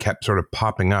things that kept sort of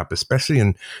popping up, especially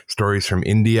in stories from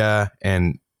India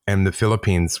and the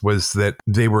Philippines, was that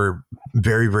they were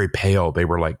very, very pale. They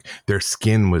were like, their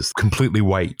skin was completely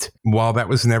white, while that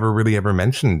was never really ever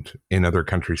mentioned in other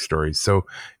country stories. So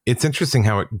it's interesting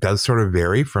how it does sort of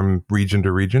vary from region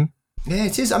to region. Yeah,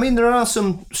 it is. I mean, there are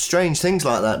some strange things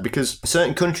like that, because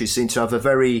certain countries seem to have a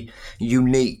very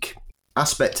unique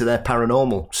aspect to their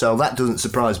paranormal. So that doesn't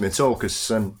surprise me at all,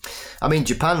 because, I mean,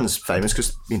 Japan's famous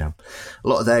because, you know, a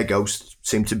lot of their ghosts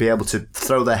seem to be able to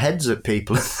throw their heads at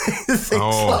people and things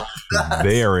like that.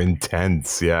 They are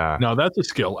intense, yeah. Now, that's a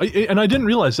skill. And I didn't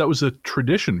realize that was a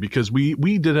tradition, because we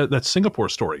did that Singapore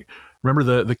story.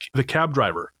 Remember the cab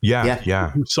driver?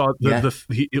 Yeah. Who saw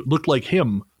it looked like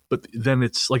him, but then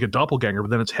it's like a doppelganger, but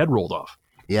then its head rolled off.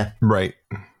 Yeah. Right.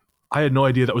 I had no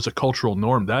idea that was a cultural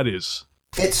norm. That is...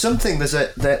 It's something.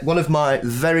 One of my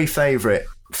very favourite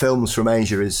films from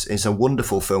Asia is a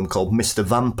wonderful film called Mr.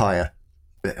 Vampire.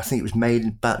 I think it was made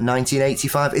about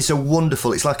 1985. It's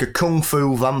it's like a kung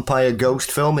fu vampire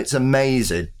ghost film. It's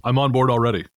amazing. I'm on board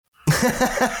already.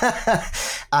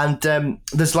 And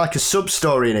there's like a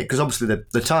sub-story in it, because obviously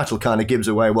the title kind of gives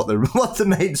away what the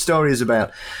main story is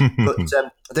about. But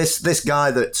this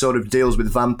guy that sort of deals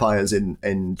with vampires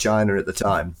in China at the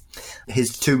time,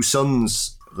 his two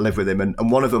sons live with him,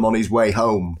 and one of them on his way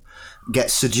home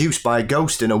gets seduced by a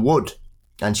ghost in a wood,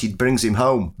 and she brings him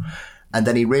home, and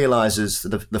then he realizes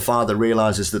the father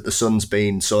realizes that the son's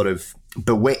been sort of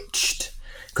bewitched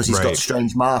because he's got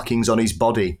strange markings on his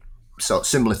body, so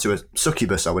similar to a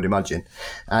succubus, I would imagine,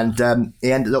 and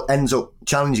he ends up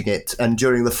challenging it, and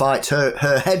during the fight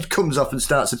her head comes off and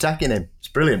starts attacking him. It's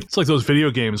brilliant. It's like those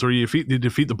video games where you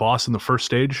defeat the boss in the first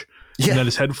stage. Yeah. And then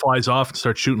his head flies off and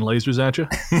starts shooting lasers at you.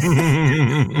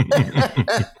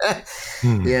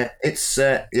 Yeah, it's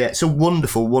a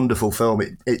wonderful, wonderful film.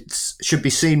 It should be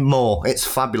seen more. It's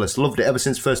fabulous. Loved it ever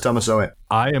since the first time I saw it.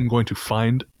 I am going to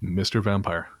find Mr.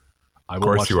 Vampire. I will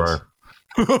of course watch you this.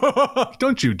 are.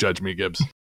 Don't you judge me, Gibbs.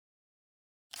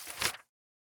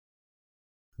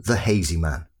 The Hazy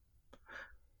Man.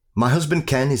 My husband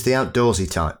Ken is the outdoorsy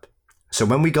type, so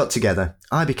when we got together,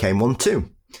 I became one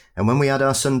too. And when we had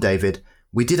our son David,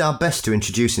 we did our best to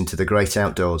introduce him to the great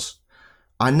outdoors.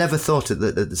 I never thought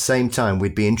that at the same time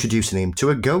we'd be introducing him to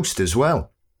a ghost as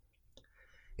well.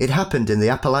 It happened in the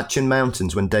Appalachian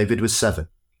Mountains when David was 7.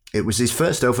 It was his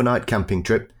first overnight camping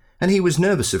trip, and he was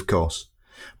nervous, of course.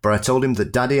 But I told him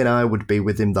that Daddy and I would be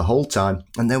with him the whole time,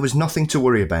 and there was nothing to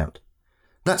worry about.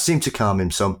 That seemed to calm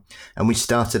him some, and we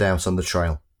started out on the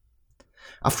trail.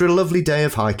 After a lovely day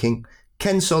of hiking,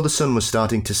 Ken saw the sun was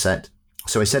starting to set,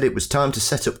 so he said it was time to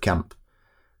set up camp.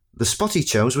 The spot he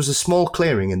chose was a small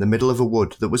clearing in the middle of a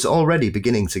wood that was already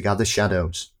beginning to gather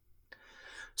shadows.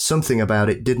 Something about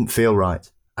it didn't feel right,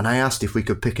 and I asked if we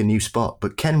could pick a new spot,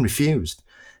 but Ken refused,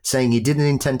 saying he didn't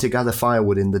intend to gather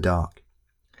firewood in the dark.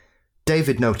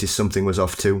 David noticed something was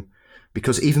off too,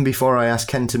 because even before I asked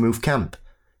Ken to move camp,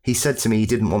 he said to me he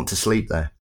didn't want to sleep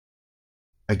there.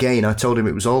 Again, I told him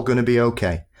it was all going to be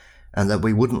okay, and that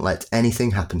we wouldn't let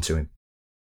anything happen to him.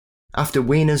 After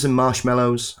wieners and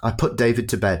marshmallows, I put David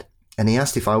to bed, and he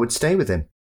asked if I would stay with him.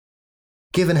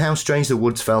 Given how strange the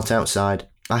woods felt outside,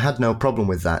 I had no problem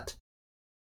with that.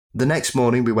 The next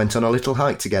morning we went on a little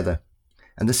hike together,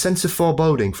 and the sense of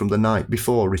foreboding from the night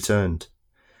before returned.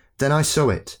 Then I saw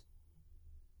it.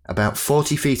 About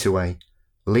 40 feet away,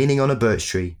 leaning on a birch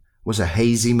tree, was a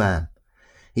hazy man.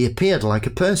 He appeared like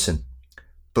a person,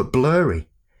 but blurry.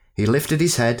 He lifted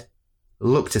his head,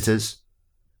 looked at us,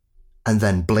 and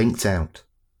then blinked out.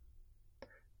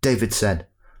 David said,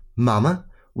 "Mama,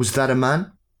 was that a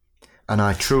man?" And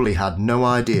I truly had no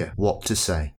idea what to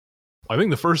say. I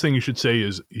think the first thing you should say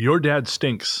is, "Your dad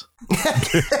stinks."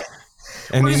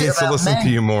 And he needs to listen to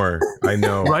you more. I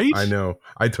know. Right? I know.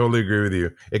 I totally agree with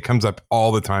you. It comes up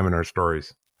all the time in our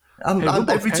stories.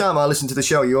 Every time I listen to the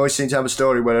show, you always seem to have a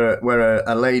story where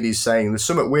a lady's saying, "There's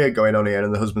something weird going on here,"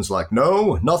 and the husband's like,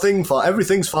 "No, nothing,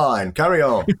 everything's fine, carry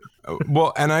on."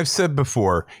 Well, and I've said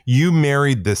before, you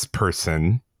married this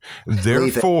person,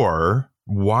 therefore,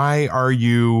 why are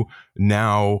you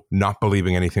now not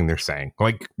believing anything they're saying?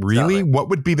 Like, really? Exactly. What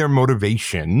would be their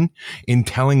motivation in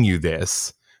telling you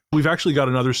this? We've actually got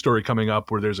another story coming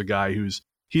up where there's a guy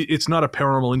it's not a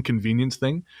paranormal inconvenience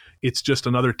thing. It's just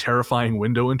another terrifying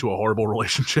window into a horrible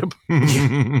relationship.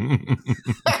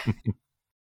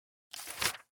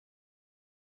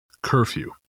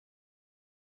 Curfew.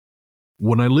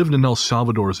 When I lived in El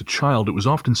Salvador as a child, it was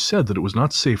often said that it was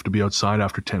not safe to be outside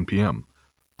after 10 p.m.,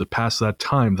 that past that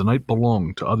time, the night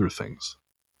belonged to other things.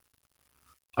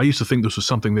 I used to think this was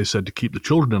something they said to keep the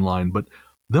children in line, but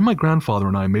then my grandfather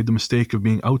and I made the mistake of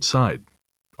being outside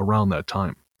around that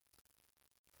time.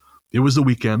 It was the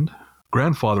weekend.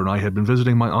 Grandfather and I had been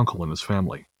visiting my uncle and his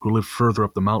family, who lived further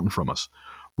up the mountain from us,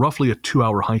 roughly a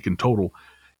 2-hour hike in total,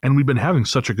 and we'd been having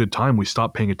such a good time we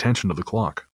stopped paying attention to the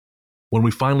clock. When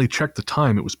we finally checked the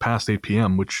time, it was past 8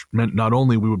 p.m., which meant not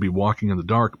only we would be walking in the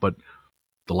dark, but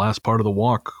the last part of the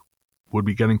walk would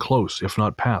be getting close, if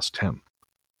not past 10.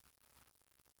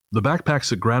 The backpacks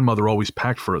that grandmother always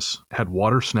packed for us had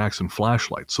water, snacks, and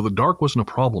flashlights, so the dark wasn't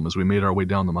a problem as we made our way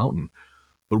down the mountain.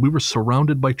 But we were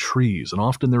surrounded by trees, and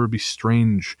often there would be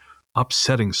strange,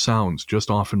 upsetting sounds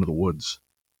just off into the woods.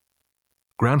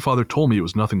 Grandfather told me it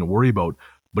was nothing to worry about,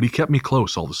 but he kept me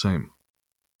close all the same.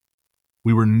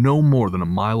 We were no more than a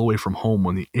mile away from home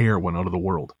when the air went out of the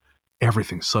world.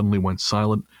 Everything suddenly went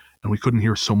silent, and we couldn't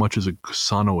hear so much as a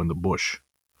gusano in the bush.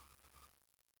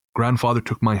 Grandfather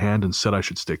took my hand and said I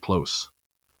should stay close.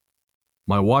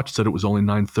 My watch said it was only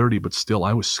 9:30, but still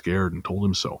I was scared and told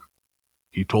him so.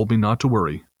 He told me not to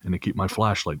worry and to keep my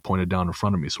flashlight pointed down in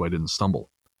front of me so I didn't stumble.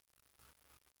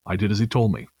 I did as he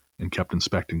told me and kept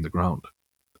inspecting the ground.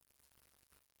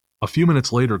 A few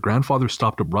minutes later, Grandfather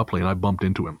stopped abruptly and I bumped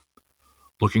into him.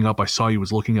 Looking up, I saw he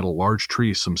was looking at a large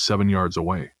tree some 7 yards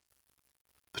away.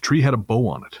 The tree had a bow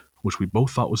on it, which we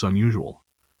both thought was unusual.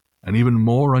 And even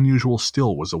more unusual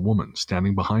still was a woman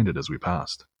standing behind it as we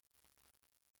passed.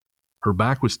 Her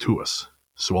back was to us,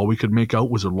 so all we could make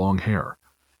out was her long hair,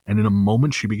 and in a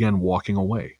moment she began walking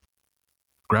away.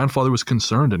 Grandfather was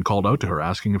concerned and called out to her,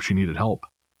 asking if she needed help.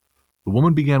 The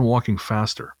woman began walking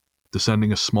faster,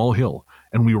 descending a small hill,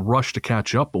 and we rushed to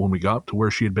catch up, but when we got to where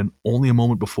she had been only a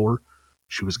moment before,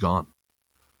 she was gone.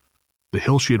 The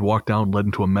hill she had walked down led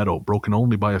into a meadow, broken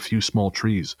only by a few small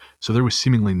trees, so there was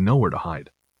seemingly nowhere to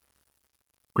hide.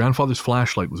 Grandfather's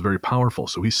flashlight was very powerful,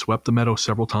 so he swept the meadow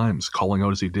several times, calling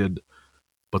out as he did,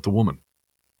 but the woman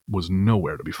was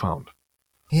nowhere to be found.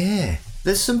 Yeah,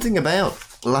 there's something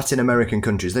about Latin American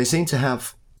countries. They seem to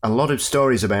have a lot of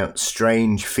stories about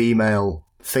strange female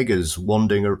figures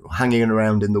wandering or hanging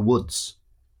around in the woods.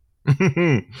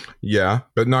 Yeah,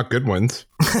 but not good ones.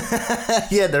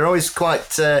 Yeah, they're always quite...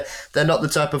 they're not the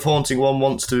type of haunting one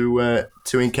wants to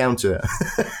encounter.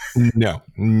 No.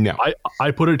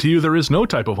 I put it to you, there is no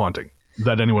type of haunting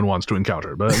that anyone wants to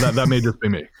encounter, but that may just be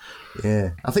me.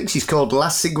 Yeah, I think she's called La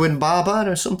Ciguinbaba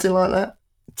or something like that.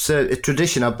 It's a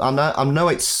tradition. I know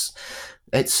it's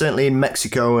certainly in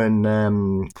Mexico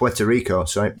and Puerto Rico,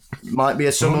 so it might be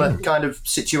a similar kind of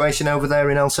situation over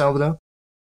there in El Salvador.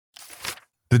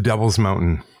 The Devil's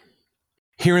Mountain.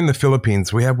 Here in the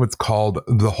Philippines, we have what's called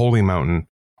the Holy Mountain,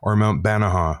 or Mount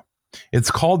Banahaw.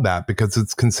 It's called that because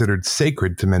it's considered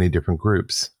sacred to many different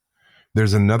groups.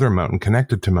 There's another mountain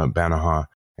connected to Mount Banahaw,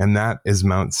 and that is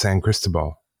Mount San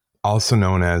Cristobal, also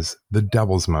known as the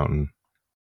Devil's Mountain.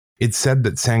 It's said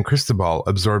that San Cristobal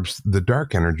absorbs the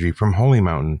dark energy from Holy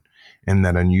Mountain, and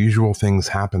that unusual things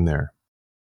happen there.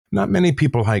 Not many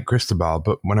people hike Cristobal,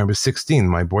 but when I was 16,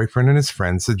 my boyfriend and his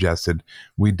friends suggested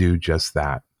we do just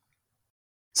that.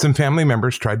 Some family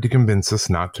members tried to convince us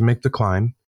not to make the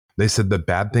climb. They said that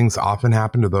bad things often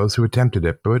happen to those who attempted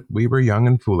it, but we were young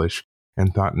and foolish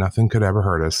and thought nothing could ever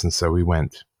hurt us, and so we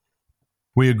went.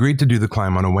 We agreed to do the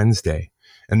climb on a Wednesday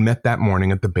and met that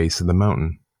morning at the base of the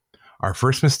mountain. Our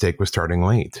first mistake was starting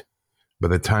late. By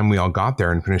the time we all got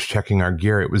there and finished checking our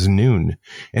gear, it was noon,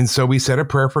 and so we said a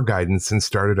prayer for guidance and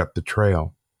started up the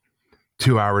trail.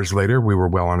 2 hours later, we were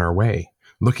well on our way,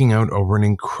 looking out over an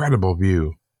incredible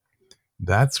view.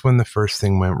 That's when the first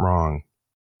thing went wrong.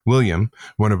 William,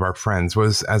 one of our friends,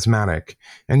 was asthmatic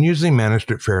and usually managed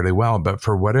it fairly well, but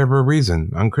for whatever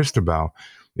reason, on Cristobal,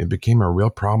 it became a real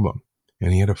problem,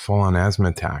 and he had a full-on asthma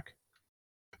attack.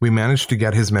 We managed to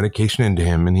get his medication into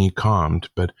him and he calmed,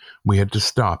 but we had to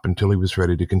stop until he was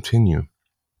ready to continue.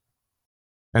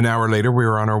 An hour later, we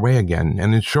were on our way again,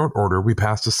 and in short order, we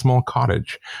passed a small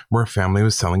cottage where a family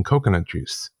was selling coconut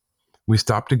juice. We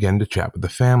stopped again to chat with the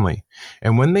family,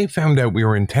 and when they found out we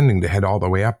were intending to head all the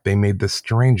way up, they made the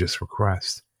strangest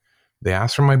request. They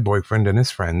asked for my boyfriend and his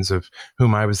friends, of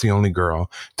whom I was the only girl,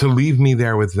 to leave me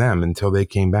there with them until they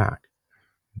came back.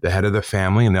 The head of the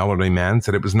family, an elderly man,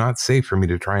 said it was not safe for me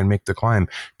to try and make the climb,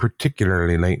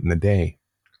 particularly late in the day.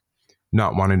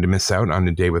 Not wanting to miss out on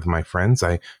a day with my friends,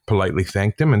 I politely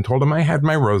thanked him and told him I had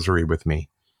my rosary with me.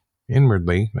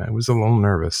 Inwardly, I was a little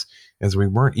nervous, as we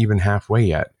weren't even halfway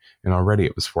yet, and already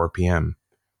it was 4 p.m.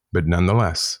 But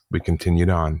nonetheless, we continued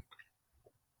on.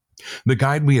 The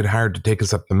guide we had hired to take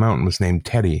us up the mountain was named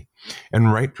Teddy,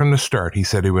 and right from the start he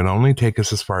said he would only take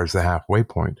us as far as the halfway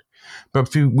point.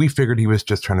 But we figured he was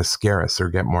just trying to scare us or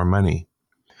get more money.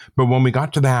 But when we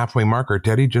got to the halfway marker,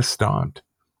 Teddy just stopped.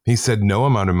 He said no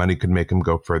amount of money could make him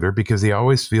go further because he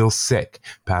always feels sick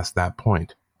past that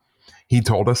point. He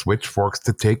told us which forks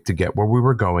to take to get where we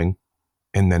were going,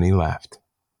 and then he left.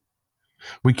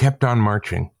 We kept on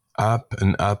marching, up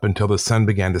and up until the sun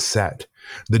began to set,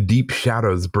 the deep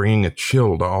shadows bringing a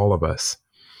chill to all of us.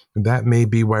 That may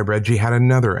be why Reggie had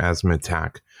another asthma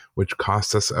attack, which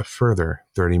cost us a further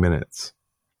 30 minutes.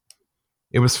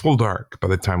 It was full dark by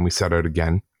the time we set out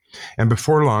again, And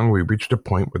before long, we reached a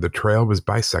point where the trail was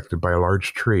bisected by a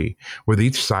large tree, with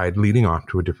each side leading off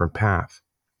to a different path.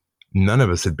 None of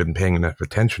us had been paying enough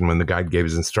attention when the guide gave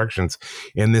his instructions,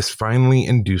 and this finally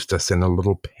induced us in a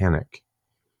little panic.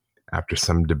 After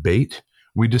some debate,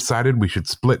 we decided we should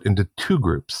split into 2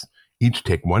 groups, each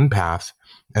take one path,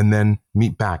 and then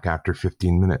meet back after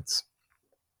 15 minutes.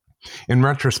 In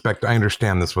retrospect, I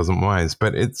understand this wasn't wise,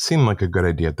 but it seemed like a good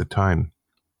idea at the time.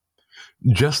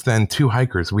 Just then, 2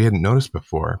 hikers we hadn't noticed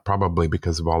before, probably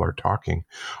because of all our talking,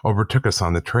 overtook us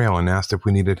on the trail and asked if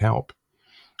we needed help.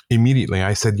 Immediately,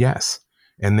 I said yes,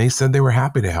 and they said they were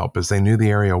happy to help as they knew the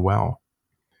area well.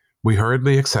 We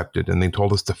hurriedly accepted, and they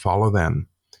told us to follow them.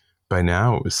 By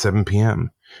now, it was 7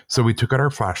 p.m., so we took out our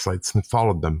flashlights and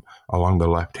followed them along the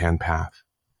left-hand path.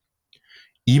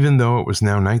 Even though it was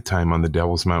now nighttime on the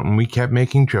Devil's Mountain, we kept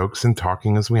making jokes and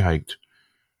talking as we hiked.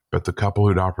 But the couple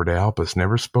who'd offered to help us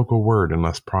never spoke a word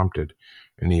unless prompted,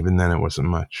 and even then it wasn't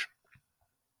much.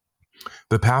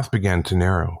 The path began to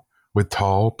narrow, with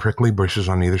tall, prickly bushes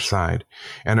on either side,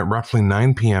 and at roughly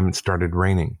 9 p.m. it started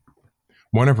raining.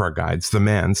 One of our guides, the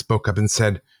man, spoke up and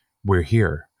said, "We're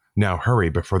here. Now hurry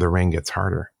before the rain gets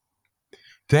harder."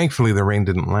 Thankfully, the rain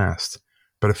didn't last,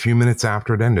 but a few minutes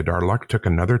after it ended, our luck took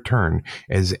another turn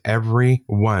as every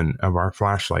one of our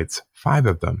flashlights, 5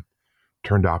 of them,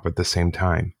 turned off at the same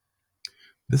time.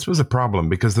 This was a problem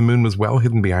because the moon was well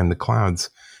hidden behind the clouds,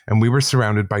 and we were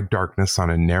surrounded by darkness on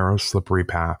a narrow, slippery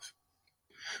path.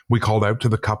 We called out to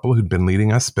the couple who'd been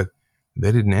leading us, but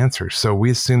they didn't answer, so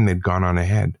we assumed they'd gone on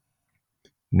ahead.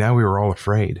 Now we were all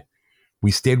afraid.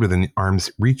 We stayed within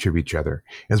arm's reach of each other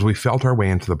as we felt our way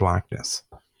into the blackness.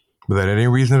 Without any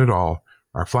reason at all,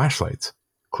 our flashlights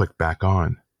clicked back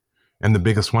on. And the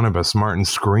biggest one of us, Martin,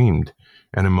 screamed,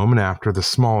 and a moment after, the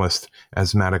smallest,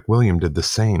 asthmatic William, did the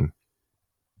same.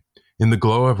 In the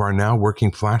glow of our now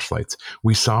working flashlights,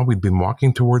 we saw we'd been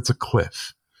walking towards a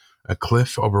cliff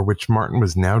over which Martin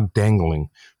was now dangling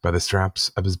by the straps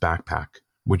of his backpack,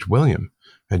 which William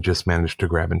had just managed to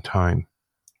grab in time.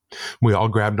 We all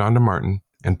grabbed onto Martin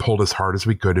and pulled as hard as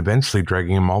we could, eventually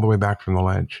dragging him all the way back from the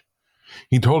ledge.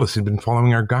 He told us he'd been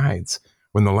following our guides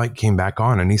when the light came back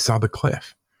on and he saw the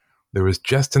cliff. There was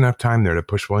just enough time there to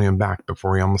push William back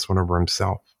before he almost went over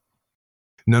himself.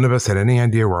 None of us had any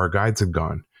idea where our guides had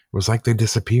gone. It was like they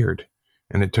disappeared,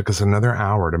 and it took us another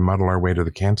hour to muddle our way to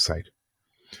the campsite.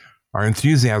 Our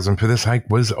enthusiasm for this hike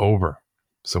was over,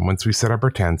 so once we set up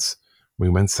our tents, we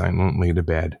went silently to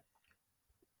bed.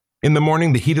 In the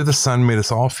morning, the heat of the sun made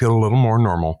us all feel a little more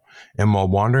normal, and while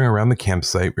wandering around the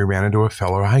campsite, we ran into a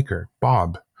fellow hiker,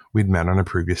 Bob, we'd met on a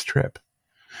previous trip.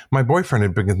 My boyfriend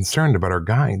had been concerned about our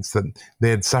guides, that they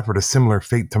had suffered a similar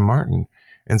fate to Martin,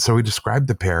 and so he described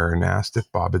the pair and asked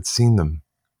if Bob had seen them.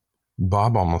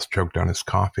 Bob almost choked on his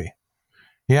coffee.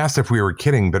 He asked if we were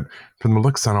kidding, but from the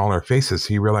looks on all our faces,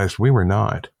 he realized we were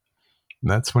not.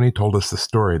 That's when he told us the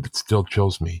story that still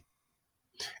chills me.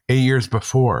 8 years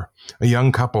before, a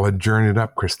young couple had journeyed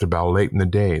up Christabel late in the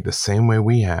day, the same way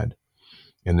we had,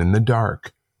 and in the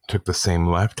dark took the same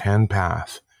left-hand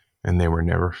path, and they were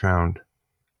never found.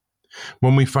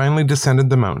 When we finally descended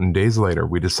the mountain days later,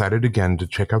 we decided again to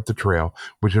check out the trail,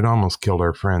 which had almost killed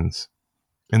our friends.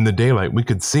 In the daylight, we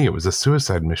could see it was a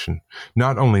suicide mission,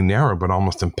 not only narrow, but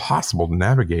almost impossible to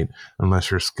navigate unless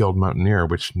you're a skilled mountaineer,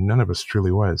 which none of us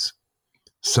truly was.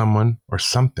 Someone or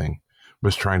something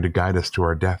was trying to guide us to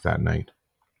our death that night.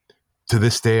 To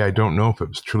this day, I don't know if it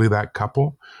was truly that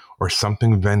couple or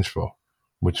something vengeful,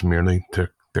 which merely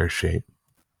took their shape.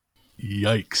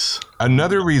 Yikes.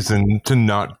 Another reason to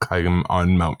not climb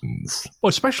on mountains. Well,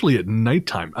 especially at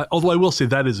nighttime. Although I will say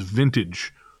that is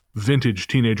vintage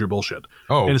teenager bullshit.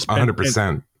 Oh,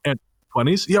 100%. And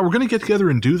 20s. Yeah, we're going to get together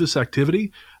and do this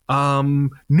activity.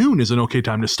 Noon is an okay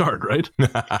time to start, right?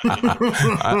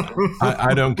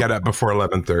 I don't get up before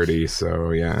 11:30,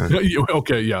 so yeah.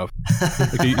 Okay, yeah.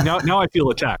 Okay, now I feel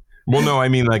attacked. Well, no, I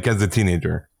mean like as a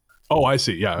teenager. Oh, I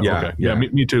see. Yeah. Yeah, Okay. yeah. Yeah.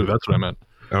 Me too. That's what I meant.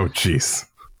 Oh, jeez.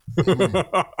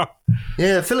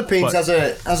 Yeah, Philippines has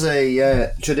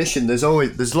a tradition. There's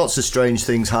lots of strange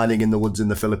things hiding in the woods in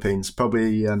the Philippines.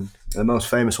 Probably the most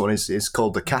famous one is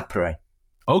called the capre.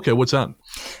 Okay, what's that?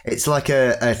 It's like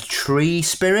a tree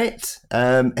spirit.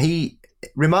 He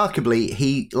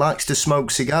likes to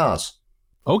smoke cigars.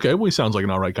 Okay, well, he sounds like an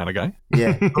all right kind of guy.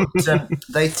 Yeah, but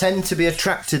they tend to be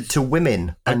attracted to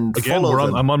women and follow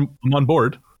them. I'm on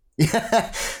board.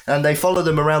 Yeah, and they follow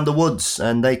them around the woods,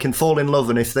 and they can fall in love.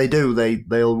 And if they do,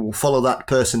 they'll follow that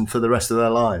person for the rest of their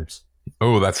lives.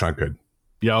 Oh, that's not good.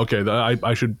 Yeah, okay.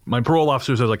 I should. My parole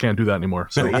officer says I can't do that anymore.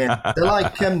 So Yeah, they're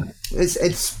like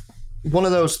it's one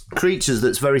of those creatures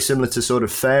that's very similar to sort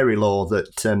of fairy lore,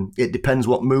 that it depends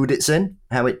what mood it's in,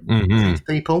 how it treats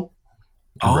people.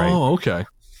 Oh, Right. okay.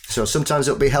 So sometimes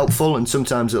it'll be helpful and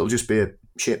sometimes it'll just be a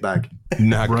shitbag.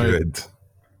 Not Right. good.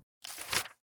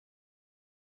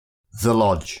 The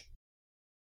Lodge.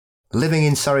 Living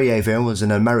in Sarajevo as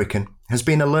an American has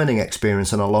been a learning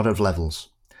experience on a lot of levels.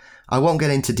 I won't get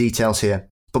into details here,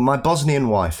 but my Bosnian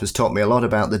wife has taught me a lot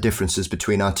about the differences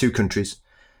between our two countries,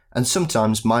 and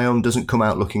sometimes my own doesn't come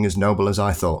out looking as noble as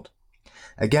I thought.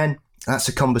 Again, that's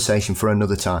a conversation for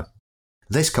another time.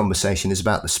 This conversation is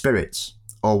about the spirits,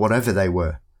 or whatever they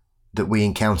were, that we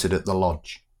encountered at the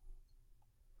lodge.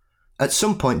 At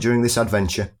some point during this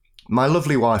adventure, my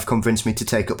lovely wife convinced me to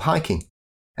take up hiking,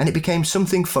 and it became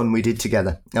something fun we did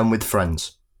together and with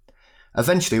friends.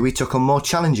 Eventually we took on more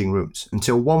challenging routes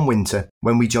until one winter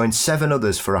when we joined 7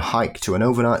 others for a hike to an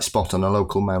overnight spot on a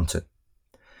local mountain.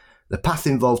 The path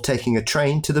involved taking a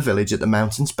train to the village at the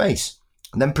mountain's base,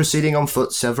 and then proceeding on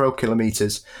foot several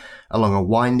kilometres along a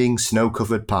winding,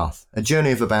 snow-covered path, a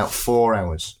journey of about 4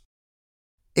 hours.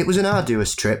 It was an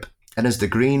arduous trip, and as the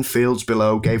green fields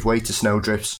below gave way to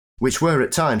snowdrifts, which were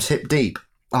at times hip-deep,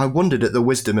 I wondered at the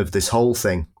wisdom of this whole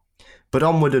thing. But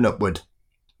onward and upward.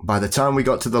 By the time we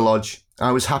got to the lodge,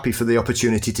 I was happy for the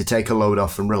opportunity to take a load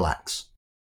off and relax.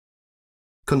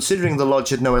 Considering the lodge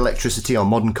had no electricity or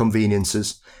modern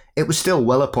conveniences, it was still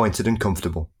well appointed and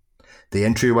comfortable. The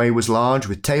entryway was large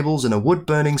with tables and a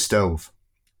wood-burning stove.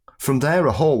 From there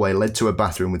a hallway led to a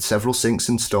bathroom with several sinks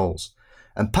and stalls,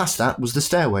 and past that was the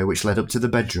stairway which led up to the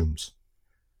bedrooms.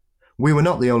 We were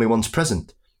not the only ones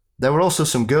present. There were also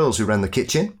some girls who ran the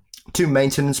kitchen, 2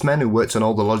 maintenance men who worked on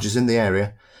all the lodges in the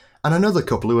area, and another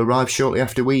couple who arrived shortly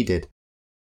after we did.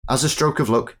 As a stroke of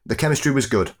luck, the chemistry was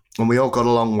good, and we all got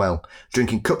along well,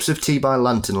 drinking cups of tea by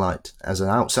lantern light as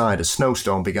outside a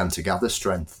snowstorm began to gather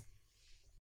strength.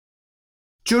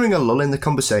 During a lull in the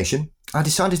conversation, I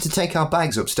decided to take our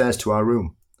bags upstairs to our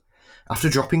room. After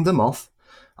dropping them off,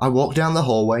 I walked down the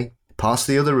hallway, past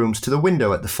the other rooms to the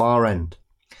window at the far end.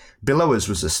 Below us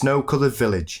was a snow-coloured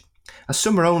village, a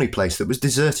summer-only place that was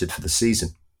deserted for the season.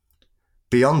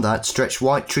 Beyond that stretched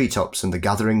white treetops and the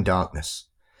gathering darkness.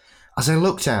 As I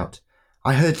looked out,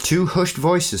 I heard 2 hushed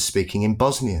voices speaking in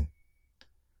Bosnian.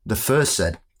 The first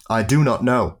said, "I do not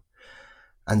know,"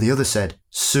 and the other said,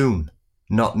 "Soon,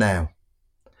 not now."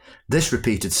 This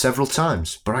repeated several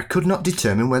times, but I could not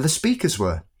determine where the speakers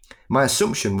were. My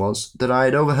assumption was that I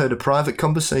had overheard a private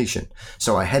conversation,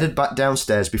 so I headed back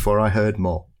downstairs before I heard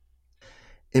more.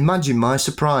 Imagine my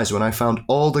surprise when I found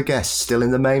all the guests still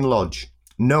in the main lodge,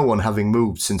 no one having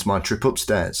moved since my trip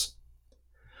upstairs.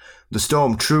 The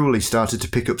storm truly started to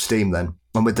pick up steam then,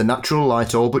 and with the natural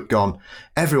light all but gone,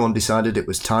 everyone decided it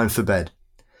was time for bed.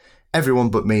 Everyone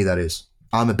but me, that is.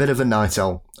 I'm a bit of a night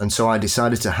owl, and so I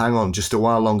decided to hang on just a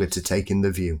while longer to take in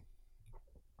the view.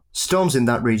 Storms in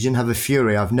that region have a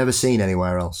fury I've never seen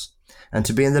anywhere else, and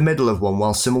to be in the middle of one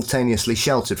while simultaneously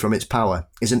sheltered from its power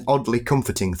is an oddly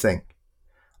comforting thing.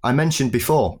 I mentioned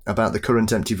before about the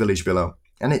current empty village below,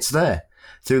 and it's there,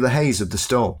 through the haze of the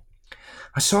storm.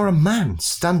 I saw a man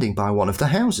standing by one of the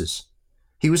houses.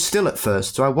 He was still at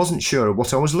first, so I wasn't sure of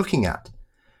what I was looking at,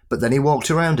 but then he walked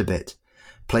around a bit,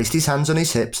 placed his hands on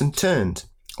his hips and turned,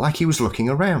 like he was looking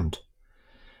around.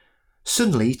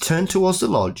 Suddenly he turned towards the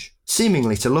lodge,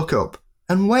 seemingly to look up,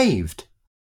 and waved.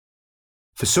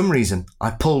 For some reason,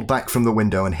 I pulled back from the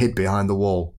window and hid behind the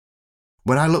wall.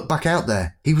 When I looked back out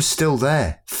there, he was still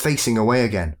there, facing away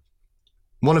again.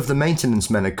 One of the maintenance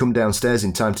men had come downstairs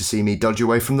in time to see me dodge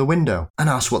away from the window and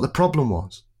asked what the problem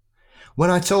was.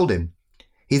 When I told him,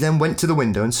 he then went to the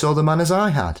window and saw the man as I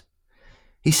had.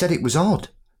 He said it was odd,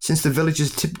 since the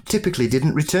villagers typically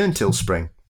didn't return till spring.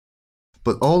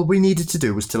 But all we needed to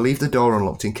do was to leave the door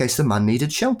unlocked in case the man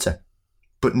needed shelter.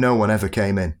 But no one ever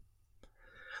came in.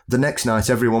 The next night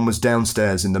everyone was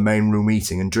downstairs in the main room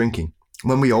eating and drinking,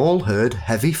 when we all heard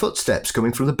heavy footsteps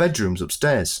coming from the bedrooms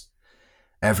upstairs.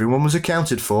 Everyone was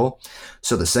accounted for,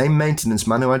 so the same maintenance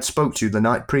man who I'd spoke to the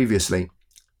night previously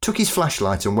took his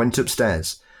flashlight and went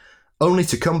upstairs, only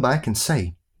to come back and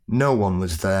say no one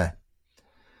was there.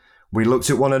 We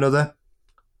looked at one another,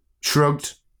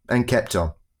 shrugged, and kept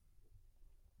on.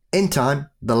 In time,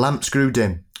 the lamps grew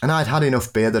dim, and I'd had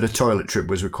enough beer that a toilet trip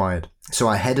was required, so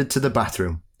I headed to the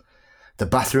bathroom. The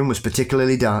bathroom was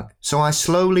particularly dark, so I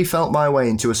slowly felt my way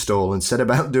into a stall and set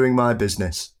about doing my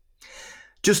business.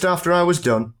 Just after I was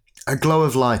done, a glow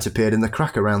of light appeared in the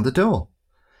crack around the door.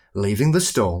 Leaving the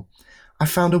stall, I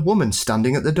found a woman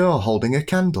standing at the door holding a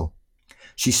candle.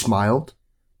 She smiled,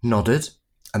 nodded,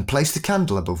 and placed the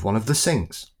candle above one of the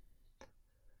sinks.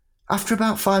 After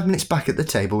about 5 minutes back at the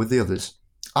table with the others,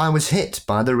 I was hit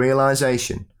by the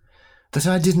realization that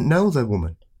I didn't know the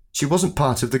woman. She wasn't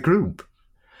part of the group.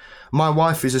 My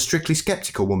wife is a strictly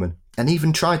skeptical woman and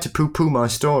even tried to poo-poo my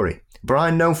story, but I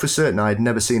know for certain I had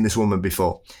never seen this woman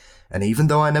before. And even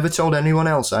though I never told anyone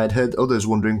else, I had heard others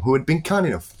wondering who had been kind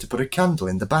enough to put a candle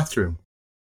in the bathroom.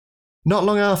 Not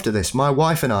long after this, my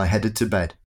wife and I headed to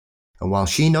bed, and while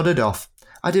she nodded off,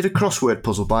 I did a crossword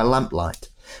puzzle by lamplight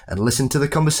and listened to the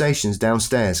conversations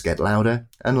downstairs get louder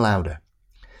and louder.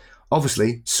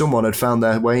 Obviously, someone had found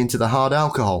their way into the hard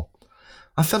alcohol.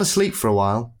 I fell asleep for a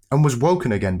while and was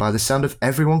woken again by the sound of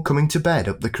everyone coming to bed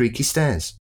up the creaky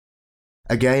stairs.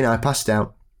 Again I passed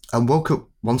out and woke up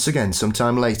once again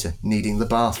sometime later, needing the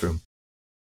bathroom.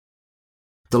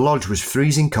 The lodge was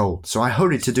freezing cold, so I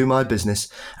hurried to do my business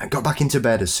and got back into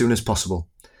bed as soon as possible.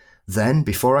 Then,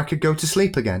 before I could go to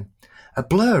sleep again, a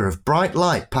blur of bright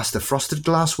light passed the frosted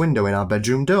glass window in our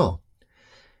bedroom door.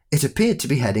 It appeared to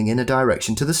be heading in a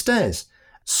direction to the stairs.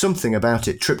 Something about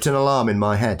it tripped an alarm in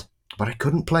my head, but I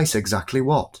couldn't place exactly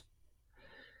what.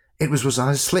 It was as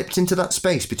I slipped into that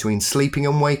space between sleeping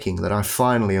and waking that I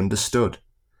finally understood.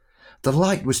 The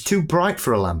light was too bright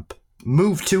for a lamp,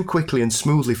 moved too quickly and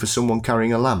smoothly for someone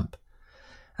carrying a lamp,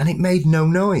 and it made no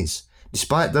noise,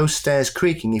 despite those stairs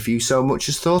creaking if you so much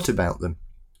as thought about them.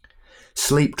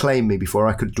 Sleep claimed me before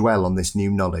I could dwell on this new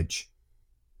knowledge.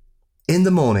 In the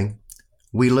morning,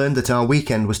 we learned that our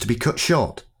weekend was to be cut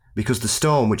short because the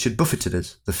storm which had buffeted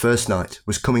us the first night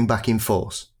was coming back in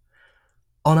force.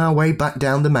 On our way back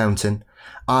down the mountain,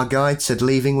 our guide said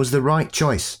leaving was the right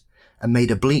choice and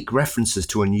made oblique references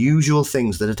to unusual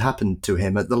things that had happened to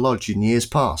him at the lodge in years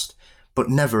past, but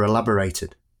never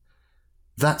elaborated.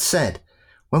 That said,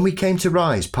 when we came to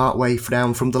rise part way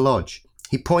down from the lodge,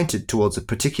 he pointed towards a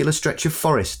particular stretch of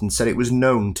forest and said it was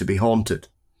known to be haunted.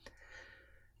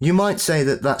 You might say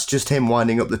that that's just him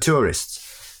winding up the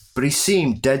tourists, but he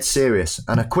seemed dead serious,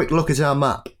 and a quick look at our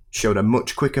map showed a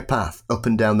much quicker path up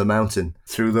and down the mountain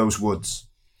through those woods.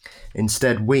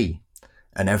 Instead, we,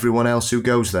 and everyone else who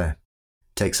goes there,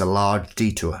 takes a large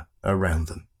detour around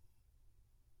them.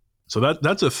 So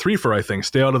that's a threefer, I think.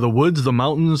 Stay out of the woods, the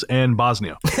mountains, and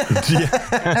Bosnia.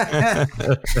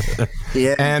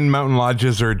 Yeah. And mountain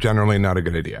lodges are generally not a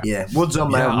good idea. Yeah, woods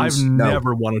on mountains. I've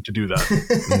never wanted to do that.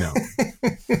 No.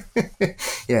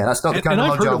 Yeah, that's not the kind of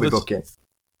lodge I'll be booking.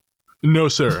 No,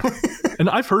 sir. And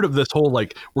I've heard of this whole,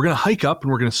 like, we're going to hike up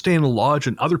and we're going to stay in a lodge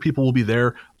and other people will be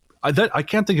there. I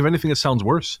can't think of anything that sounds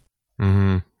worse.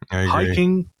 Mm-hmm. I agree.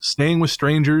 Hiking, staying with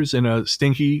strangers in a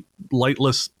stinky,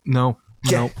 lightless, no,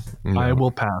 I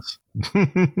will pass.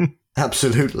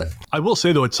 Absolutely. I will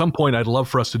say, though, at some point, I'd love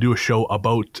for us to do a show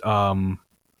about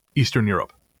Eastern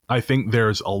Europe. I think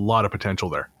there's a lot of potential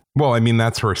there. Well, I mean,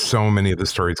 that's where so many of the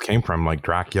stories came from, like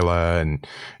Dracula. And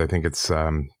I think it's,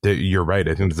 you're right.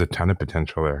 I think there's a ton of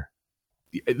potential there.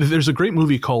 There's a great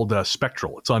movie called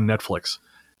Spectral. It's on Netflix.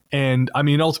 And I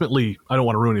mean, ultimately, I don't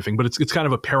want to ruin anything, but it's kind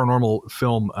of a paranormal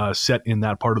film set in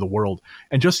that part of the world.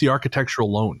 And just the architecture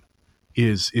alone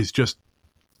is just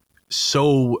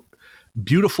so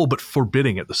beautiful, but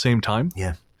forbidding at the same time.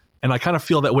 Yeah. And I kind of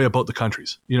feel that way about the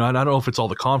countries, and I don't know if it's all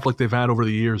the conflict they've had over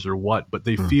the years or what, but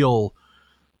they feel,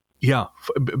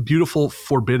 beautiful,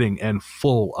 forbidding, and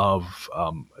full of,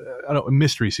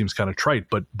 mystery seems kind of trite,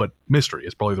 but mystery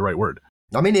is probably the right word.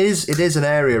 I mean, it is an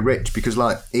area rich because,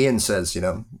 like Ian says,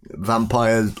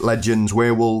 vampires, legends,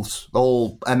 werewolves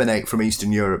all emanate from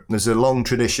Eastern Europe. There's a long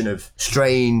tradition of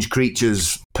strange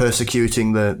creatures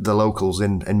persecuting the locals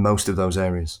in most of those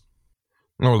areas.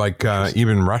 Or like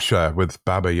even Russia with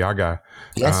Baba Yaga.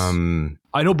 Yes.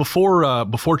 I know before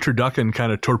Turducken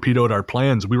kind of torpedoed our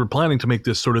plans, we were planning to make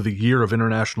this sort of the year of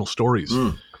international stories.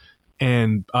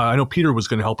 And I know Peter was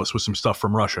going to help us with some stuff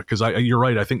from Russia because you're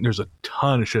right. I think there's a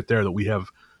ton of shit there that we have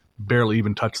barely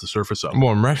even touched the surface of.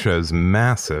 Well, and Russia is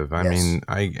massive. I mean,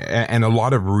 and a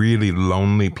lot of really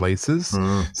lonely places.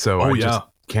 So I just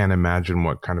can't imagine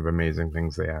what kind of amazing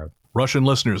things they have. Russian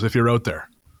listeners, if you're out there,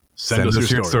 send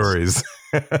us your stories.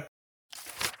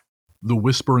 The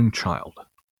Whispering Child.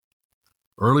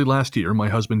 Early last year, my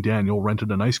husband Daniel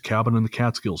rented a nice cabin in the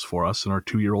Catskills for us and our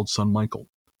 2-year-old son Michael.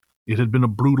 It had been a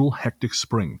brutal, hectic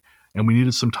spring, and we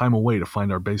needed some time away to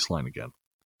find our baseline again.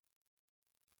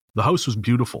 The house was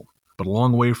beautiful, but a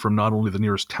long way from not only the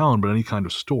nearest town but any kind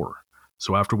of store,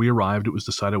 so after we arrived it was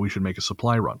decided we should make a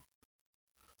supply run.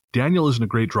 Daniel isn't a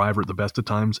great driver at the best of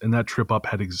times, and that trip up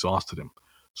had exhausted him,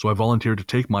 so I volunteered to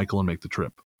take Michael and make the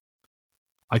trip.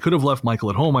 I could have left Michael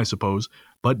at home, I suppose,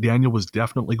 but Daniel was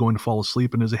definitely going to fall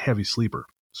asleep and is a heavy sleeper,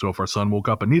 so if our son woke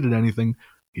up and needed anything,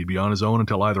 he'd be on his own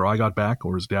until either I got back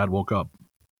or his dad woke up.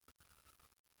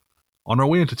 On our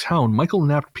way into town, Michael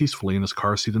napped peacefully in his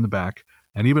car seat in the back,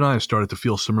 and even I started to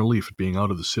feel some relief at being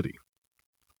out of the city.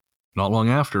 Not long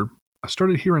after, I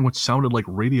started hearing what sounded like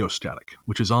radio static,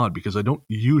 which is odd because I don't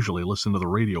usually listen to the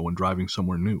radio when driving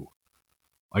somewhere new.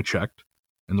 I checked,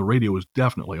 and the radio was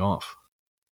definitely off.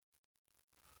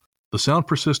 The sound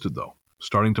persisted, though,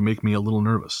 starting to make me a little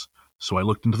nervous, so I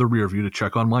looked into the rear view to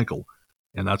check on Michael,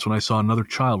 and that's when I saw another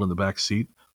child in the back seat,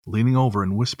 leaning over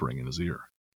and whispering in his ear.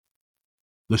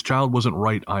 This child wasn't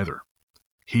right either.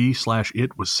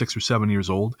 He/it was 6 or 7 years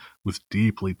old, with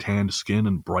deeply tanned skin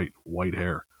and bright white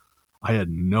hair. I had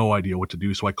no idea what to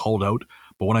do, so I called out,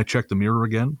 but when I checked the mirror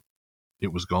again,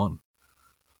 it was gone.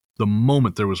 The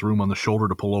moment there was room on the shoulder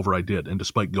to pull over, I did, and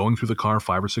despite going through the car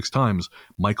 5 or 6 times,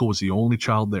 Michael was the only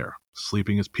child there,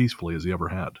 sleeping as peacefully as he ever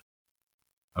had.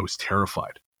 I was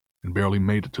terrified and barely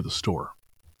made it to the store.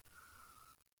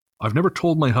 I've never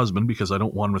told my husband because I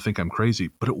don't want him to think I'm crazy,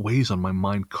 but it weighs on my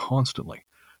mind constantly,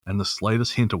 and the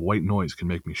slightest hint of white noise can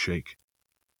make me shake.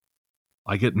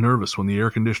 I get nervous when the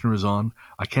air conditioner is on.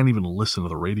 I can't even listen to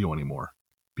the radio anymore,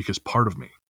 because part of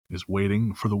me is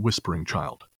waiting for the whispering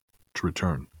child to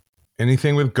return.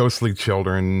 Anything with ghostly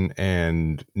children,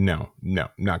 and no,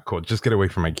 not cool. Just get away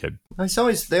from my kid.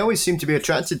 They always seem to be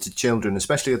attracted to children,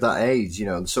 especially at that age. You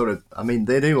know, sort of. I mean,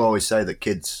 they do always say that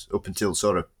kids up until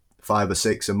sort of 5 or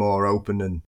 6 are more open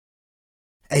and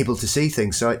able to see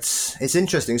things. So it's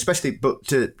interesting, especially, but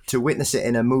to witness it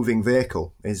in a moving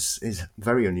vehicle is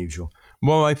very unusual.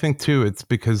 Well, I think too, it's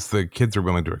because the kids are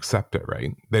willing to accept it,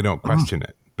 right? They don't question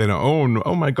it. They don't, oh, no,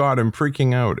 oh my God, I'm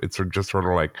freaking out. It's just sort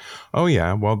of like, oh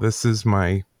yeah, well, this is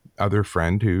my other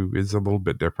friend who is a little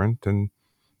bit different, and,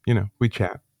 you know, we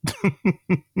chat.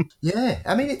 Yeah,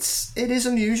 I mean, it is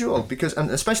unusual, because,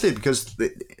 and especially because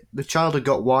the child had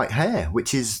got white hair,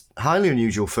 which is highly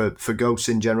unusual for ghosts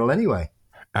in general anyway.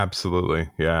 Absolutely,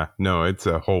 yeah. No, it's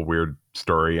a whole weird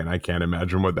story, and I can't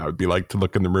imagine what that would be like to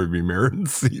look in the rearview mirror and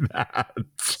see that.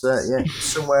 Yeah,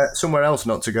 somewhere else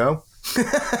not to go.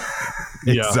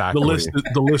 Yeah, exactly.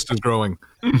 The list is growing.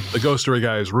 The ghost story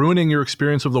guy is ruining your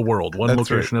experience of the world, one That's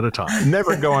location right. at a time.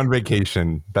 Never go on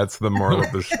vacation. That's the moral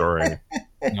of the story.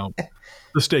 No,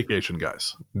 the staycation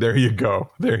guys. There you go.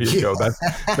 Go.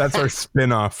 That's our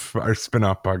spin-off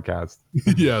podcast.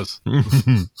 Yes.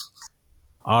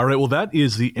 All right. Well, that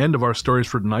is the end of our stories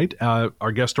for tonight.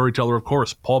 Our guest storyteller, of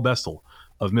course, Paul Bestel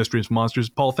of Mysteries and Monsters.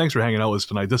 Paul, thanks for hanging out with us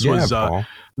tonight. This was a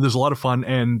lot of fun,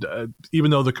 and even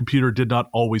though the computer did not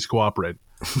always cooperate.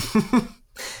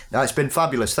 No, it's been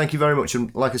fabulous. Thank you very much.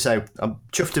 And like I say, I'm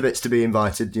chuffed to bits to be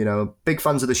invited. You know, big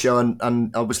fans of the show,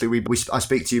 and obviously I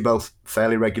speak to you both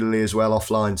fairly regularly as well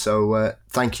offline. So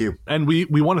thank you. And we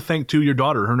want to thank too your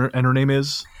daughter. Her name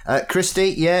is Christy.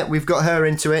 Yeah, we've got her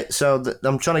into it. So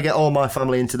I'm trying to get all my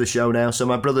family into the show now. So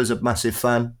my brother's a massive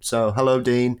fan. So hello,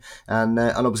 Dean, and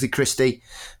obviously Christy,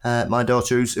 my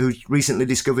daughter, who's recently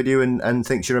discovered you and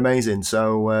thinks you're amazing.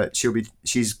 So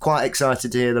she's quite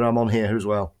excited to hear that I'm on here as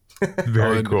well.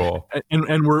 Very cool.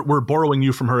 And we're borrowing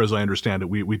you from her, as I understand it.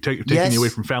 We taking you away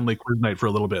from family quiz night for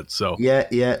a little bit. So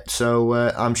yeah. So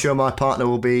I'm sure my partner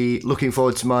will be looking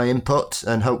forward to my input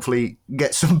and hopefully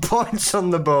get some points on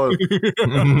the board.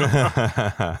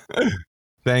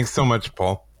 Thanks so much,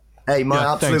 Paul. Hey,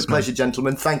 my absolute pleasure,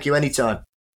 gentlemen. Thank you anytime.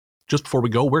 Just before we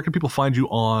go, where can people find you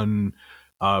on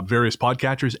various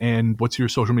podcatchers, and what's your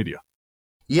social media?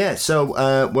 Yeah,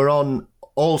 so we're on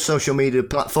all social media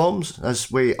platforms,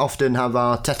 as we often have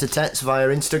our tete-a-tetes via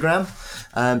Instagram.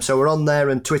 So we're on there,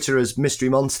 and Twitter as Mystery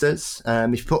Monsters.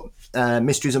 If you put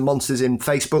Mysteries and Monsters in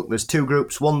Facebook, there's 2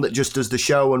 groups, one that just does the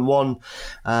show, and one,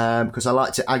 because I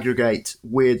like to aggregate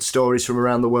weird stories from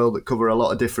around the world that cover a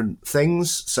lot of different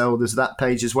things. So there's that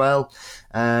page as well.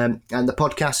 And the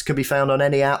podcast can be found on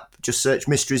any app. Just search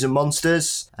Mysteries and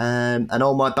Monsters. And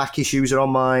all my back issues are on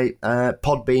my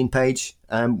Podbean page,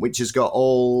 which has got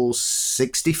all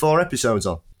 64 episodes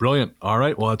on. Brilliant. All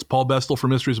right. Well, it's Paul Bestel for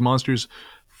Mysteries and Monsters.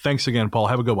 Thanks again, Paul.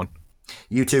 Have a good one.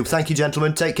 You too. Thank you,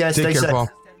 gentlemen. Take care. Stay safe. Paul.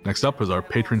 Next up is our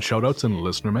patron shoutouts and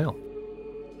listener mail.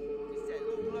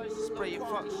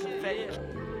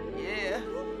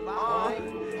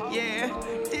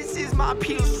 This is my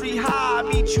Peel Street High.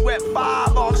 Meet you at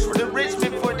 5 Oxford and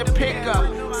Richmond for the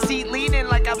pickup. Seat leaning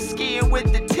like I'm skiing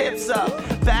with the tips up.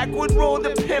 Backward roll the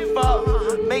piff up.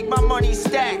 Make my money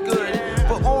stack good,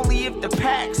 but only if the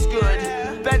pack's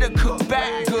good. Better cook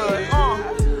back good.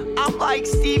 I'm like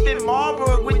Stephen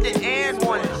Marburg with the and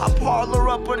one. I parlor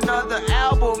up another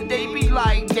album. They be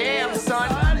like, damn,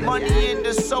 son. Money in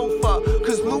the sofa,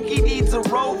 cause Lukey needs a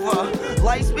rover.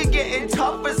 Life's been getting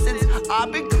tougher since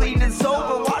I've been clean and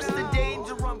sober. Watch the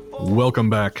danger run forward.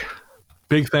 Welcome back.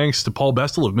 Big thanks to Paul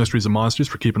Bestel of Mysteries and Monsters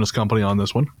for keeping us company on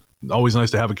this one. Always nice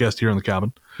to have a guest here in the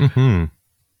cabin. Mm-hmm.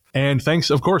 And thanks,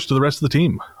 of course, to the rest of the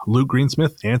team, Luke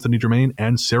Greensmith, Anthony Germain,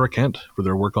 and Sarah Kent for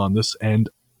their work on this and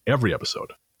every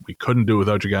episode. We couldn't do it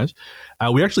without you guys.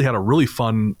 We actually had a really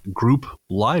fun group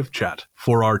live chat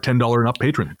for our $10 and up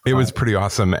patron. It was pretty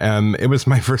awesome. It was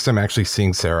my first time actually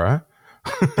seeing Sarah.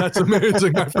 That's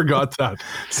amazing. I forgot that.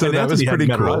 So and that Anthony was pretty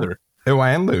cool. Either. Oh,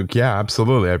 and Luke. Yeah,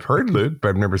 absolutely. I've heard Luke, but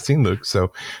I've never seen Luke.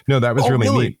 So no, that was really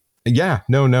neat. Yeah,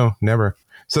 no, never.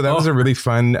 So that was a really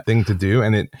fun thing to do.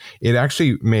 And it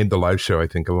actually made the live show, I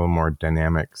think, a little more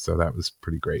dynamic. So that was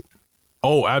pretty great.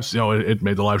 Oh, absolutely. No, it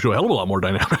made the live show a hell of a lot more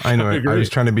dynamic. I know. I was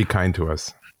trying to be kind to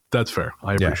us. That's fair.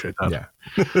 I appreciate that. Yeah.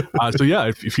 So yeah,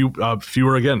 if you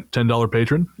were again $10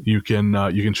 patron, you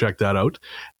can check that out,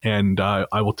 and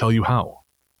I will tell you how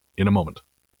in a moment.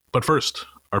 But first,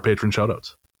 our patron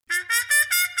shoutouts.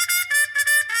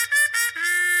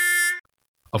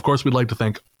 Of course, we'd like to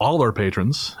thank all our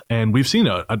patrons, and we've seen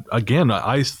again.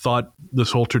 I thought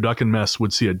this whole turducken mess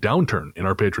would see a downturn in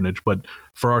our patronage, but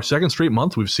for our second straight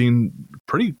month, we've seen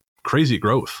pretty crazy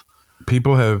growth.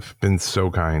 People have been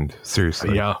so kind.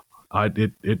 Seriously. Yeah,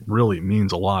 it really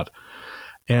means a lot.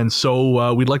 And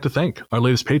so we'd like to thank our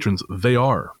latest patrons. They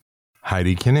are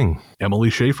Heidi Kinning, Emily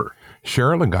Schaefer,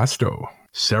 Cheryl Augusto,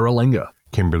 Sarah Lenga,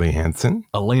 Kimberly Hansen,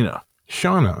 Elena,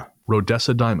 Shauna,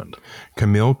 Rodessa Diamond,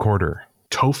 Camille Corder,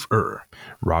 Toph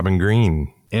Robin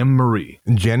Green, M. Marie,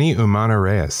 Jenny Umana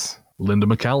Reyes, Linda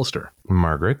McAllister,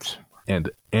 Margaret, and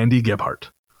Andy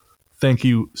Gebhardt. Thank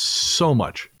you so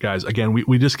much, guys. Again,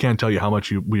 we just can't tell you how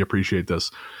much we appreciate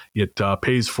this. It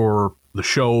pays for the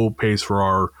show, pays for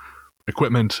our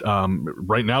equipment.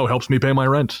 Right now, it helps me pay my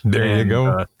rent. There you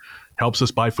go. Helps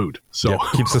us buy food. So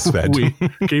keeps us fed.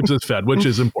 Keeps us fed, which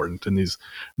is important. And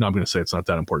no, I'm going to say it's not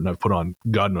that important. I've put on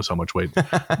God knows how much weight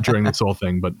during this whole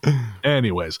thing. But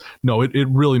anyways, no, it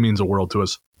really means a world to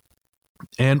us.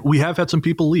 And we have had some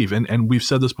people leave, and we've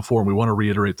said this before, and we want to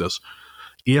reiterate this.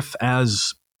 If,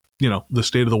 as the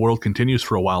state of the world continues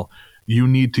for a while, you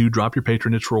need to drop your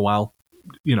patronage for a while.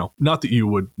 Not that you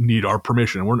would need our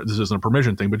permission. This isn't a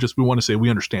permission thing, but just we want to say we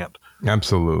understand.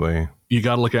 Absolutely. You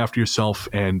got to look after yourself,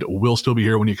 and we'll still be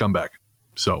here when you come back.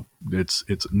 So it's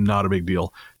not a big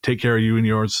deal. Take care of you and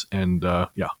yours, and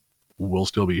we'll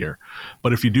still be here.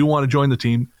 But if you do want to join the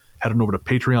team, head on over to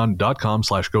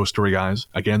patreon.com/GhostStoryGuys.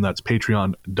 Again, that's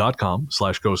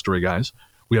patreon.com/GhostStoryGuys.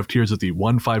 We have tiers at the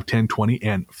 $1, $5, $10, $20,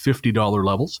 and $50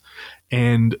 levels.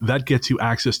 And that gets you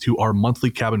access to our monthly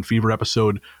Cabin Fever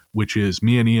episode, which is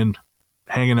me and Ian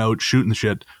hanging out, shooting the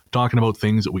shit, talking about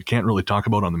things that we can't really talk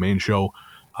about on the main show.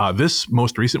 This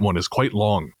most recent one is quite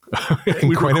long.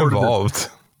 And quite involved.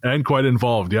 And quite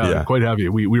involved, yeah. Quite heavy.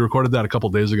 We recorded that a couple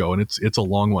days ago, and it's a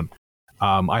long one.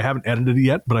 I haven't edited it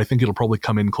yet, but I think it'll probably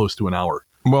come in close to an hour.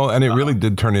 Well, and it really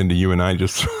did turn into you and I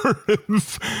just sort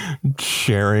of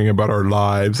sharing about our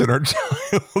lives and our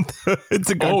childhood.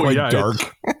 It's quite dark.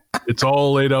 It's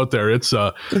all laid out there. It's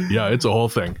a whole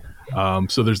thing.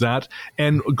 So there's that.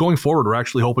 And going forward, we're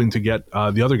actually hoping to get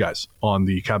the other guys on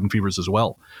the Cabin Fevers as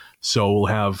well. So we'll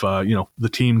have the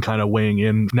team kind of weighing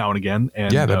in now and again.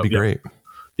 And that'd be great.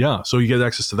 Yeah, so you get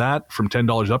access to that. From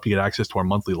 $10 up, you get access to our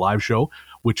monthly live show,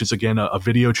 which is, again, a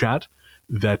video chat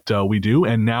that we do.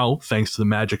 And now, thanks to the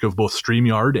magic of both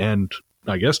StreamYard and,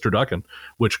 I guess, Turducken,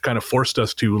 which kind of forced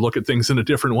us to look at things in a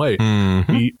different way.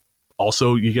 Mm-hmm.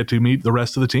 You get to meet the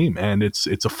rest of the team, and it's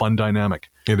a fun dynamic.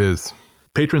 It is.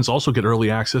 Patrons also get early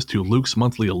access to Luke's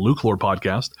monthly Lukelore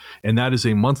podcast, and that is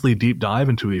a monthly deep dive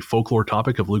into a folklore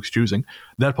topic of Luke's choosing.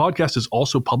 That podcast is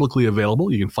also publicly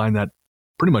available. You can find that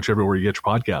pretty much everywhere you get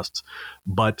your podcasts,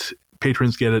 but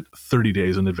patrons get it 30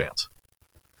 days in advance.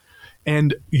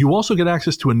 And you also get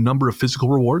access to a number of physical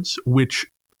rewards, which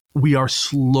we are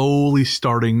slowly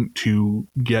starting to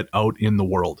get out in the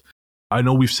world. I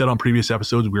know we've said on previous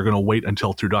episodes we're going to wait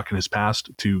until Turducken has passed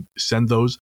to send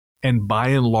those, and by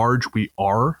and large we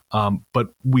are,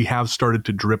 but we have started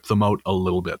to drip them out a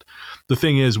little bit. The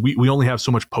thing is, we only have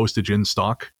so much postage in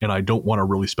stock, and I don't want to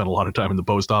really spend a lot of time in the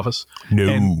post office. No.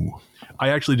 And I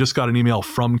actually just got an email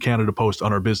from Canada Post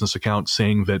on our business account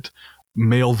saying that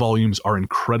mail volumes are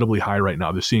incredibly high right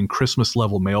now. They're seeing Christmas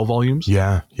level mail volumes.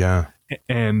 Yeah.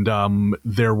 And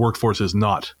their workforce is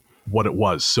not what it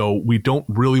was. So we don't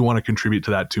really want to contribute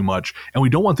to that too much. And we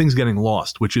don't want things getting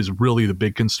lost, which is really the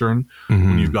big concern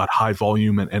when you've got high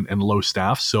volume and low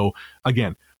staff. So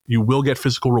again, you will get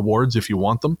physical rewards if you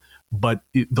want them, but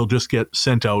they'll just get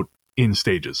sent out in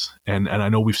stages. And I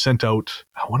know we've sent out,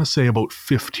 I want to say about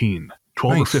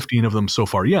 12 or 15 of them so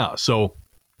far. Yeah. So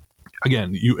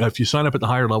again, if you sign up at the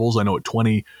higher levels, I know at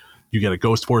 20, you get a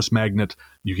Ghost Force magnet,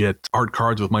 you get art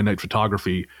cards with My Night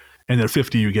Photography, And at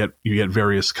 50, you get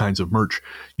various kinds of merch.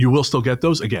 You will still get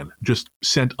those, again, just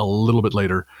sent a little bit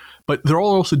later. But there are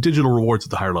also digital rewards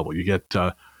at the higher level. You get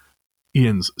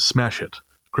Ian's smash hit,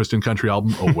 Christian country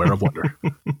album, Aware of Wonder.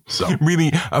 So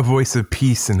really a voice of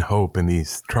peace and hope in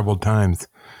these troubled times.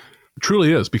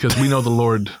 Truly is, because we know the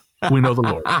Lord. We know the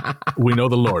Lord. We know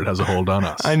the Lord has a hold on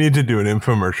us. I need to do an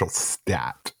infomercial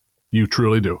stat. You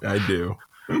truly do. I do.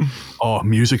 Oh,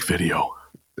 music video.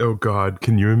 Oh, God.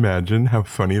 Can you imagine how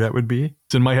funny that would be?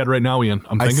 It's in my head right now, Ian.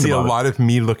 I'm thinking about it. I see a lot of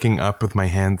me looking up with my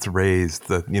hands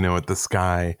raised, at the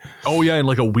sky. Oh, yeah, in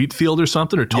like a wheat field or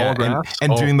something, or tall grass.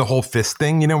 And doing the whole fist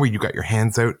thing, where you got your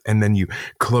hands out and then you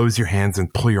close your hands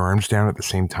and pull your arms down at the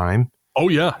same time. Oh,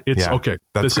 yeah. It's okay.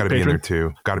 That's got to be in there,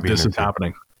 too. Got to be in there, This is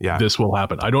happening. Yeah. This will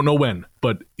happen. I don't know when,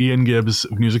 but Ian Gibbs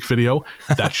music video,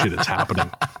 that shit is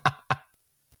happening.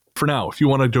 For now, if you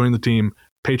want to join the team,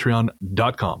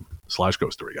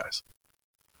 patreon.com/Ghost Story Guys.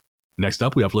 Next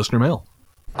up, we have listener mail.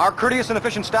 Our courteous and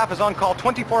efficient staff is on call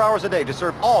 24 hours a day to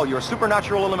serve all your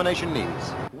supernatural elimination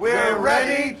needs. We're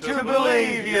ready to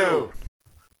believe you.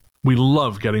 We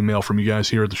love getting mail from you guys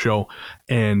here at the show,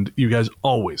 and you guys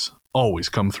always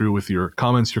come through with your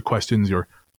comments, your questions, your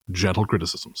gentle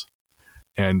criticisms.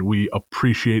 And we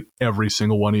appreciate every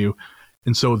single one of you.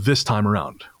 And so this time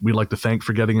around, we'd like to thank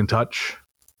for getting in touch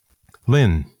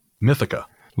Lynn, Mythica,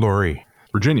 Lori,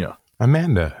 Virginia,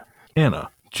 Amanda,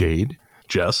 Anna, Jade,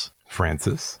 Jess,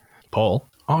 Francis, Paul,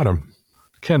 Autumn,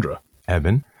 Kendra,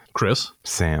 Evan, Chris,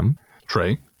 Sam,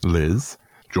 Trey, Liz,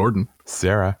 Jordan,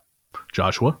 Sarah,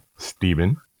 Joshua,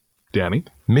 Stephen, Danny,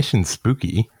 Mission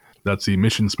Spooky, that's the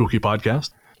Mission Spooky podcast,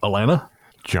 Alana,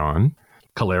 John,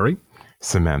 Kaleri,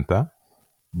 Samantha,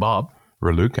 Bob,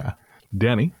 Raluca,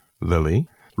 Danny, Lily,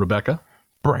 Rebecca,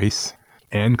 Bryce,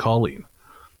 and Colleen.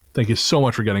 Thank you so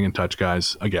much for getting in touch,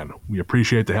 guys. Again, we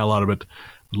appreciate the hell out of it.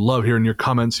 Love hearing your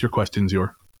comments, your questions,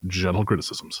 your gentle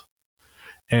criticisms.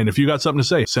 And if you got something to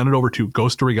say, send it over to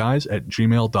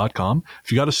ghoststoryguys@gmail.com.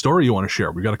 If you got a story you want to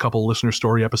share, we've got a couple of listener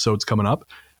story episodes coming up.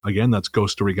 Again, that's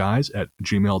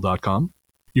ghoststoryguys@gmail.com.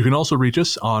 You can also reach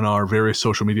us on our various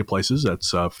social media places.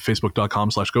 That's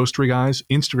facebook.com/ghoststoryguys,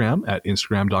 Instagram at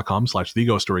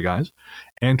instagram.com/theghoststoryguys,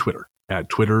 and Twitter at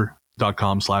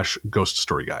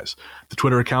twitter.com/ghoststoryguys. The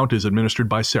Twitter account is administered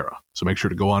by Sarah, so make sure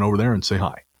to go on over there and say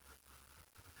hi.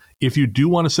 If you do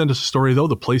want to send us a story, though,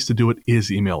 the place to do it is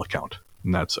the email account.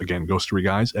 And that's, again,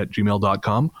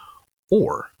 ghoststoryguys@gmail.com,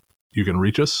 or you can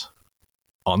reach us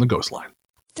on the Ghost Line.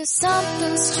 There's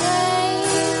something strange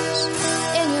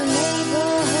in your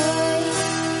neighborhood.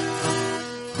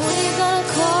 Who you gonna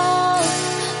call?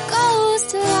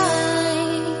 Ghost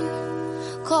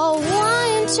line. Call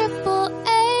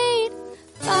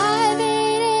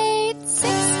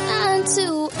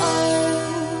 1-888-588-6920.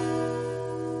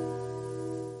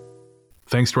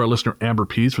 Thanks to our listener Amber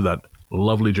Pease for that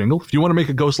lovely jingle. If you want to make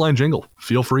a Ghost Line jingle,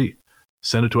 feel free.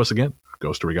 Send it to us again,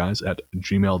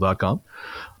 ghoststoryguys@gmail.com.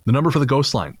 The number for the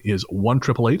Ghost Line is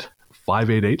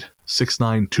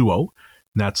 1-888-588-6920.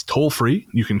 That's toll free.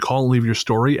 You can call and leave your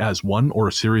story as one or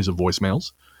a series of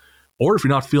voicemails. Or if you're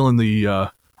not feeling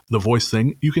the voice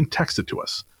thing, you can text it to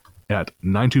us at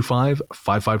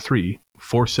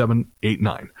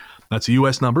 925-553-4789. That's a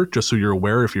U.S. number, just so you're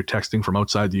aware if you're texting from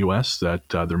outside the U.S. that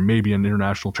there may be an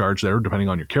international charge there, depending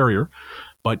on your carrier.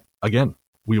 But again,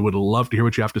 we would love to hear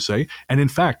what you have to say. And in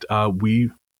fact,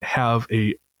 we have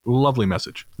a lovely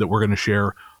message that we're going to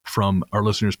share from our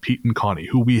listeners, Pete and Connie,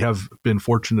 who we have been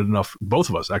fortunate enough, both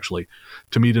of us actually,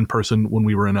 to meet in person when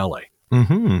we were in L.A.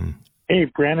 Mm-hmm. Hey,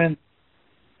 Brennan.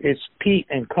 It's Pete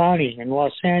and Connie in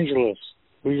Los Angeles.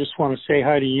 We just want to say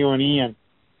hi to you and Ian.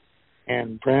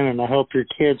 And Brennan, I hope your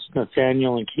kids,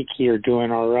 Nathaniel and Kiki, are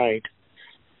doing all right.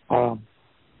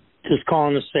 Just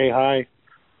calling to say hi.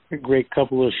 A great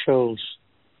couple of shows.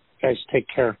 Guys, take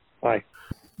care. Bye.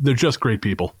 They're just great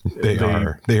people. They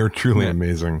are. They are truly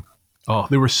amazing. Oh,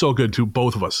 they were so good to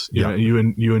both of us. You know, you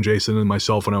and Jason and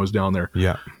myself when I was down there.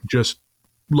 Yeah. Just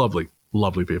lovely,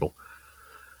 lovely people.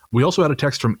 We also had a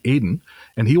text from Aiden,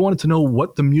 and he wanted to know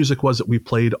what the music was that we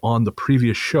played on the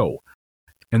previous show.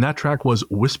 And that track was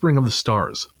Whispering of the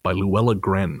Stars by Luella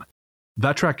Gren.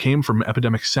 That track came from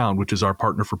Epidemic Sound, which is our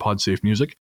partner for PodSafe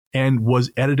Music, and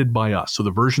was edited by us. So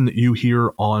the version that you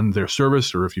hear on their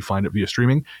service, or if you find it via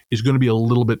streaming, is going to be a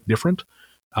little bit different.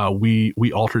 We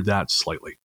altered that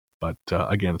slightly. But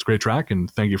again, it's a great track,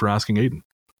 and thank you for asking, Aiden.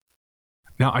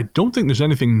 Now, I don't think there's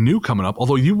anything new coming up,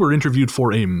 although you were interviewed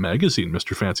for a magazine,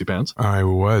 Mr. Fancy Pants. I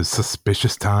was.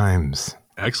 Suspicious Times.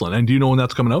 Excellent. And do you know when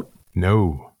that's coming out?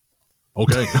 No.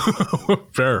 Okay.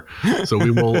 Fair. So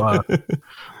we will,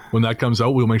 when that comes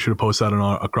out, we'll make sure to post that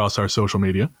across our social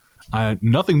media.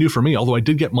 Nothing new for me, although I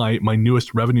did get my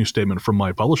newest revenue statement from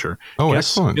my publisher. Oh,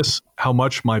 excellent. Guess how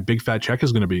much my big fat check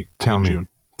is going to be in June?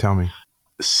 Tell me.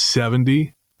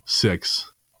 $76.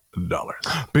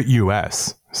 But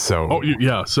US, so... Oh,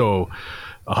 yeah, so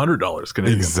 $100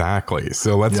 Canadian. Exactly.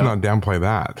 So let's not downplay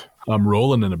that. I'm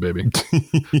rolling in it, baby.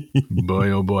 Boy,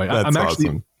 oh boy. That's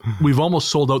awesome. We've almost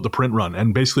sold out the print run,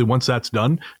 and basically once that's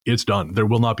done, it's done. There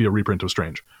will not be a reprint of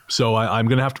Strange. So I'm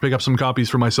going to have to pick up some copies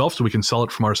for myself so we can sell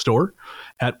it from our store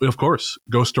at, of course,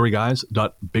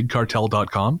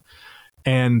 ghoststoryguys.bigcartel.com.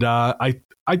 And I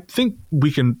think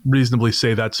we can reasonably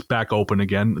say that's back open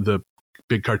again, the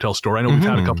Big Cartel store. I know we've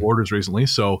had a couple orders recently.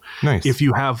 So nice. If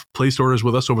you have placed orders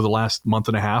with us over the last month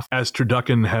and a half, as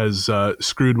Turducken has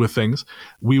screwed with things,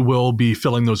 we will be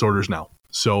filling those orders now.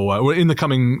 So in the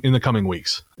coming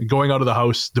weeks, going out of the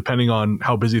house, depending on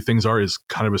how busy things are, is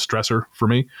kind of a stressor for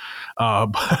me.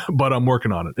 But I'm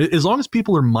working on it. As long as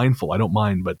people are mindful, I don't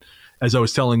mind. But as I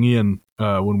was telling Ian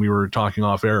when we were talking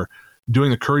off air,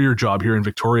 doing the courier job here in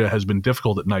Victoria has been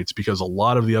difficult at nights because a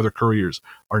lot of the other couriers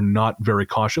are not very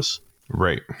cautious.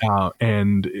 Right.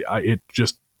 And I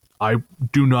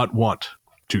do not want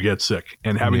to get sick,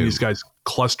 and having these guys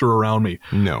cluster around me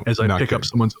as I pick up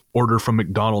someone's order from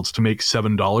McDonald's to make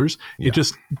 $7, it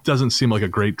just doesn't seem like a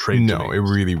great trade. No, it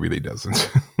really, really doesn't.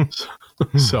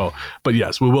 So, but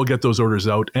yes, we will get those orders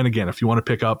out. And again, if you want to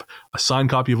pick up a signed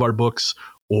copy of our books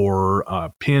or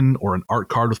a pin or an art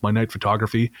card with my night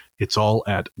photography, it's all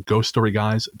at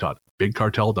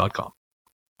ghoststoryguys.bigcartel.com.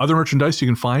 Other merchandise you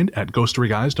can find at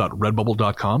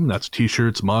ghoststoryguys.redbubble.com. That's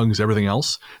t-shirts, mugs, everything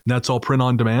else. And that's all print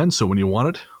on demand, so when you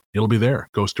want it, it'll be there.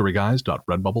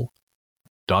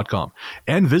 ghoststoryguys.redbubble.com.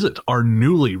 And visit our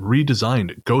newly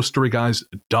redesigned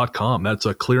ghoststoryguys.com. That's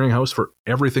a clearinghouse for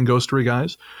everything Ghost Story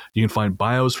Guys. You can find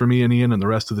bios for me and Ian and the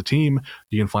rest of the team.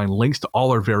 You can find links to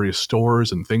all our various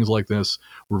stores and things like this.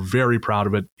 We're very proud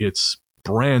of it. It's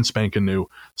brand spanking new.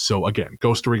 So again,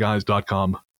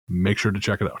 ghoststoryguys.com. Make sure to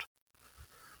check it out.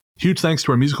 Huge thanks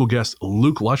to our musical guest,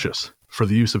 Luke Luscious, for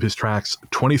the use of his tracks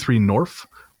 23 North,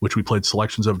 which we played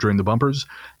selections of during the bumpers,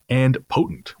 and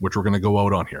Potent, which we're going to go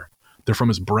out on here. They're from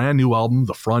his brand new album,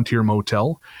 The Frontier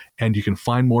Motel, and you can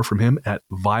find more from him at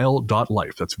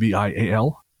vial.life. That's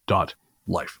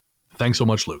VIAL.life. Thanks so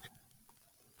much, Luke.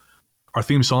 Our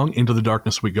theme song, Into the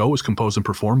Darkness We Go, was composed and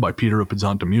performed by Peter of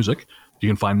Pizzanta Music. You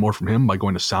can find more from him by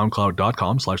going to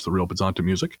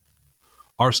soundcloud.com/therealpizzantamusic.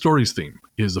 Our stories theme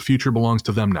is The Future Belongs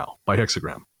to Them Now by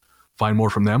Hexagram. Find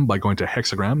more from them by going to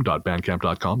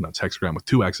hexagram.bandcamp.com. That's hexagram with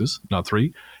 2 X's, not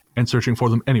 3, and searching for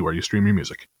them anywhere you stream your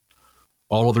music.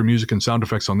 All other music and sound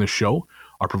effects on this show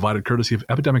are provided courtesy of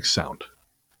Epidemic Sound.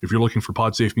 If you're looking for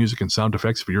pod-safe music and sound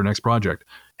effects for your next project,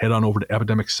 head on over to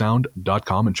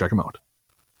epidemicsound.com and check them out.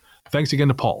 Thanks again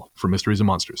to Paul for Mysteries and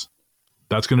Monsters.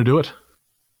 That's going to do it.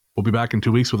 We'll be back in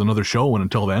 2 weeks with another show, and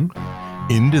until then,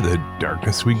 into the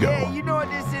darkness we go. Yeah, you know what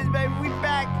this is, baby. We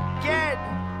back again.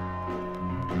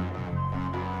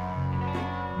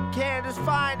 Canada's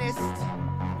finest.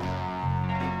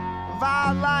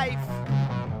 Vile life.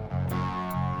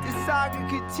 This saga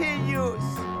continues.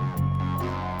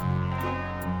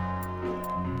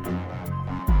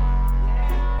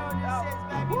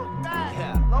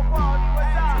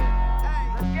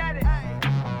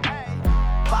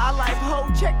 Vile life, ho,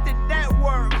 check the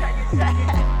network.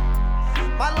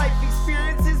 My life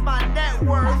experience is my net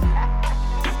worth.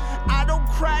 I don't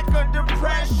crack under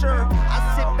pressure.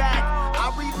 I sit back,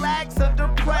 I relax under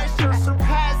pressure.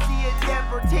 Surpass the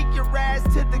endeavor, take your ass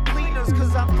to the cleaners.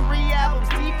 Cause I'm 3 albums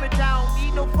deep and I don't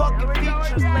need no fucking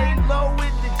features. Lay low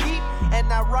in the deep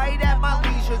and I write at my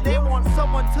leisure. They want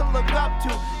someone to look up to.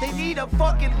 They need a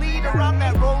fucking leader. I'm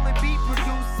that rolling beat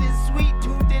producing sweet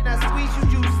tooth and I squeeze you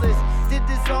juiceless. Did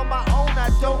this on my own, I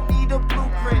don't need a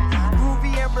blueprint.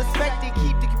 Groovy and respected,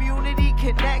 keep the community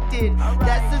connected.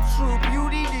 That's the true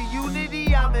beauty, the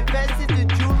unity. I'm invested, the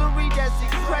jewelry that's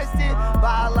encrusted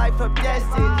by a life I'm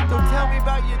destined. Don't tell me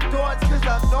about your thoughts, cause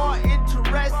I'm not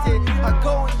interested. I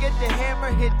go and get the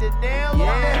hammer, hit the nail on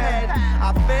the head.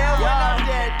 I fail when I'm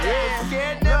dead,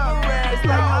 scared never rest.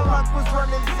 Like my luck was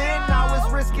running thin, I was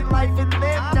risking life and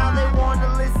limb. Now they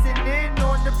wanna listen in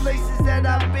on the places that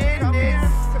I've been in.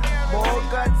 More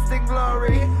guts and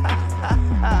glory.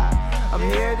 I'm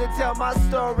here to tell my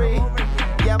story.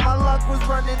 Yeah, my luck was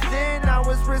running thin. I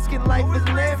was risking life and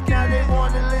limb. Now they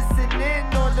wanna listen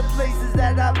in on the places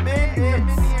that I've been in.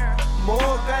 More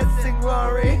guts and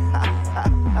glory.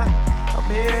 I'm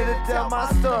here to tell my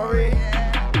story.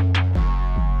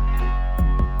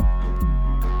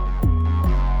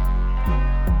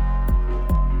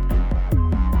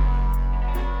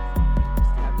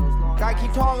 Gotta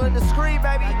keep talking to the screen,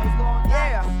 baby.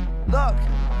 Yeah, look.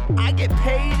 I get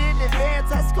paid in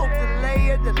advance, I scope the lay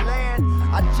of the land.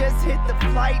 I just hit the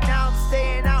flight, now I'm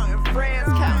staying out in France,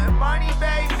 counting money,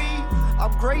 baby.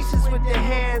 I'm gracious with the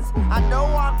hands. I know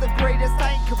I'm the greatest,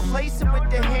 I ain't complacent with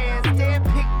the hands. Dan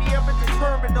picked me up at the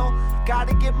terminal,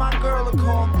 gotta give my girl a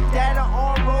call. Data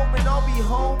on roaming, I'll be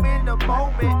home in a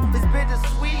moment. It's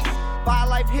bittersweet, by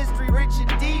life history rich and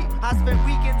deep. I spent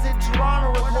weekends in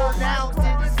Toronto, record now,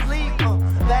 didn't sleep.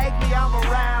 Vaguely I'm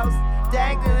aroused,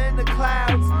 dangling in the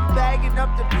clouds, bagging up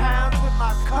the pounds with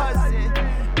my cousin.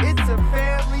 It's a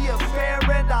family affair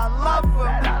and I love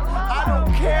him. I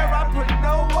don't care, I put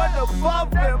no one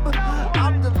above him.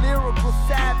 I'm the lyrical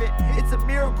savage, it's a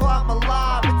miracle I'm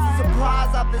alive. It's a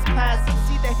surprise I'm this passive.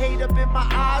 See the hate up in my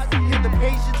eyes, hear the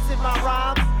patience in my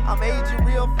rhymes. I'm aging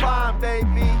real fine,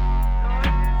 baby.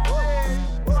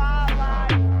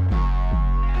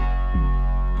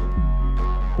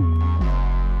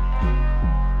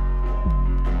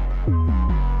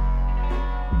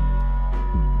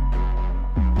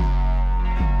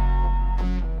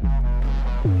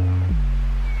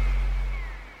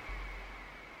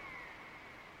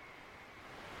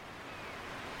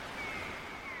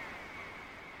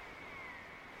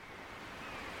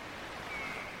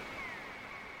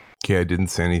 Okay, I didn't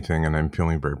say anything, and I'm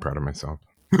feeling very proud of myself.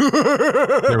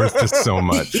 There was just so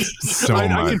much.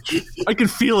 I can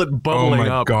feel it bubbling up.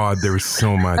 Oh my God, there was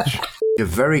so much. You're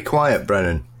very quiet,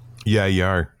 Brennan. Yeah, you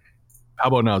are. How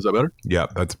about now? Is that better? Yeah,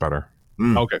 that's better.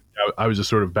 Okay. I was just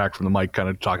sort of back from the mic, kind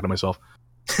of talking to myself.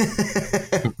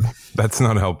 That's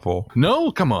not helpful.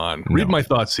 No, come on. Read my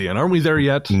thoughts, Ian. Aren't we there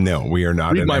yet? No, we are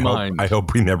not. Read my mind. I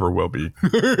hope we never will be.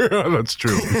 That's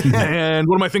true. And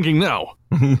what am I thinking now?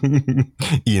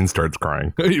 Ian starts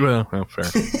crying. Well, fair.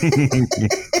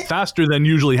 Faster than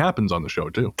usually happens on the show,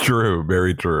 too. True,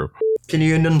 very true. Can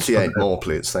you enunciate more,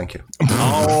 please? Thank you.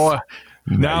 Oh,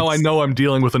 now I know I'm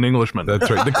dealing with an Englishman. That's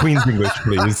right. The Queen's English,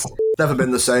 please. Never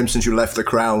been the same since you left the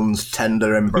Crown's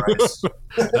tender embrace.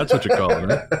 That's what you call it,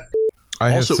 right?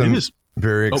 I Also, have some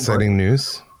very exciting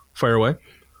news. Fire away.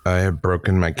 I have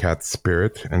broken my cat's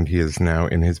spirit, and he is now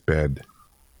in his bed.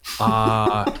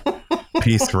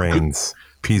 Peace reigns.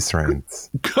 Peace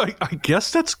reigns. I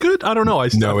guess that's good. I don't know.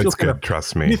 No, it's good.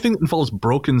 Trust me. Anything that involves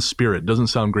broken spirit doesn't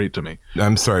sound great to me.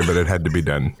 I'm sorry, but it had to be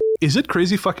done. Is it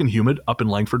crazy fucking humid up in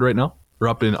Langford right now? Or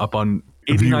up on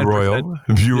 89%?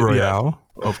 View Royale?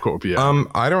 Yeah, of course, yeah.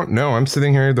 I don't know. I'm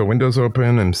sitting here, the window's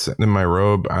open, I'm sitting in my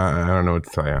robe. I don't know what to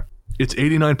tell you. It's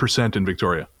 89% in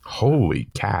Victoria. Holy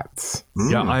cats.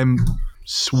 Yeah, I'm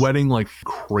sweating like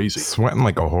crazy. Sweating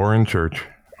like a whore in church.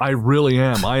 I really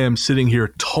am. I am sitting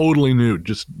here totally nude,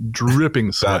 just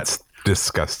dripping sweat. That's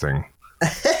disgusting.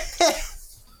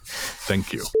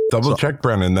 Thank you. Double check,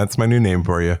 Brennan. That's my new name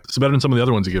for you. It's better than some of the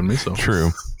other ones you've given me. So true.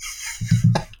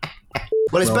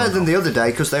 Well, it's better than the other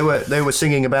day because they were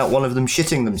singing about one of them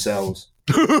shitting themselves.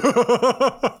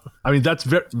 I mean, that's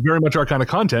very much our kind of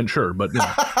content, sure, but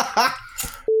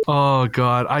oh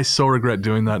God, I so regret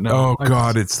doing that now. Oh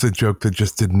God, it's the joke that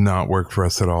just did not work for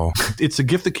us at all. It's a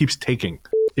gift that keeps taking.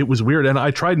 It was weird, and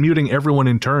I tried muting everyone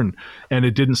in turn, and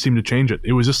it didn't seem to change it.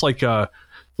 It was just like a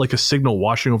signal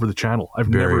washing over the channel. I've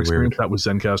never experienced that with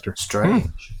Zencaster. Strange.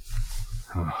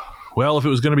 Well, if it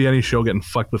was going to be any show getting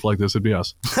fucked with like this, it'd be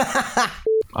us.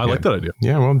 I like that idea.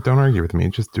 Yeah, well, don't argue with me.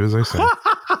 Just do as I say.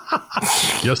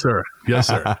 Yes, sir. Yes,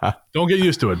 sir. Don't get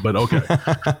used to it, but okay.